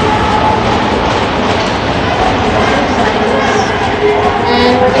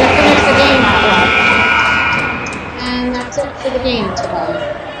 And we're going to finish the game out. And that's it for the game today.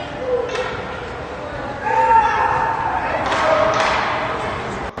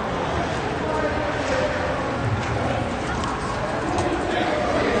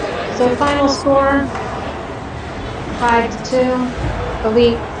 So final score, 5 to 2.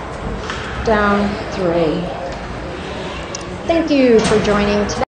 Elite down 3. Thank you for joining today.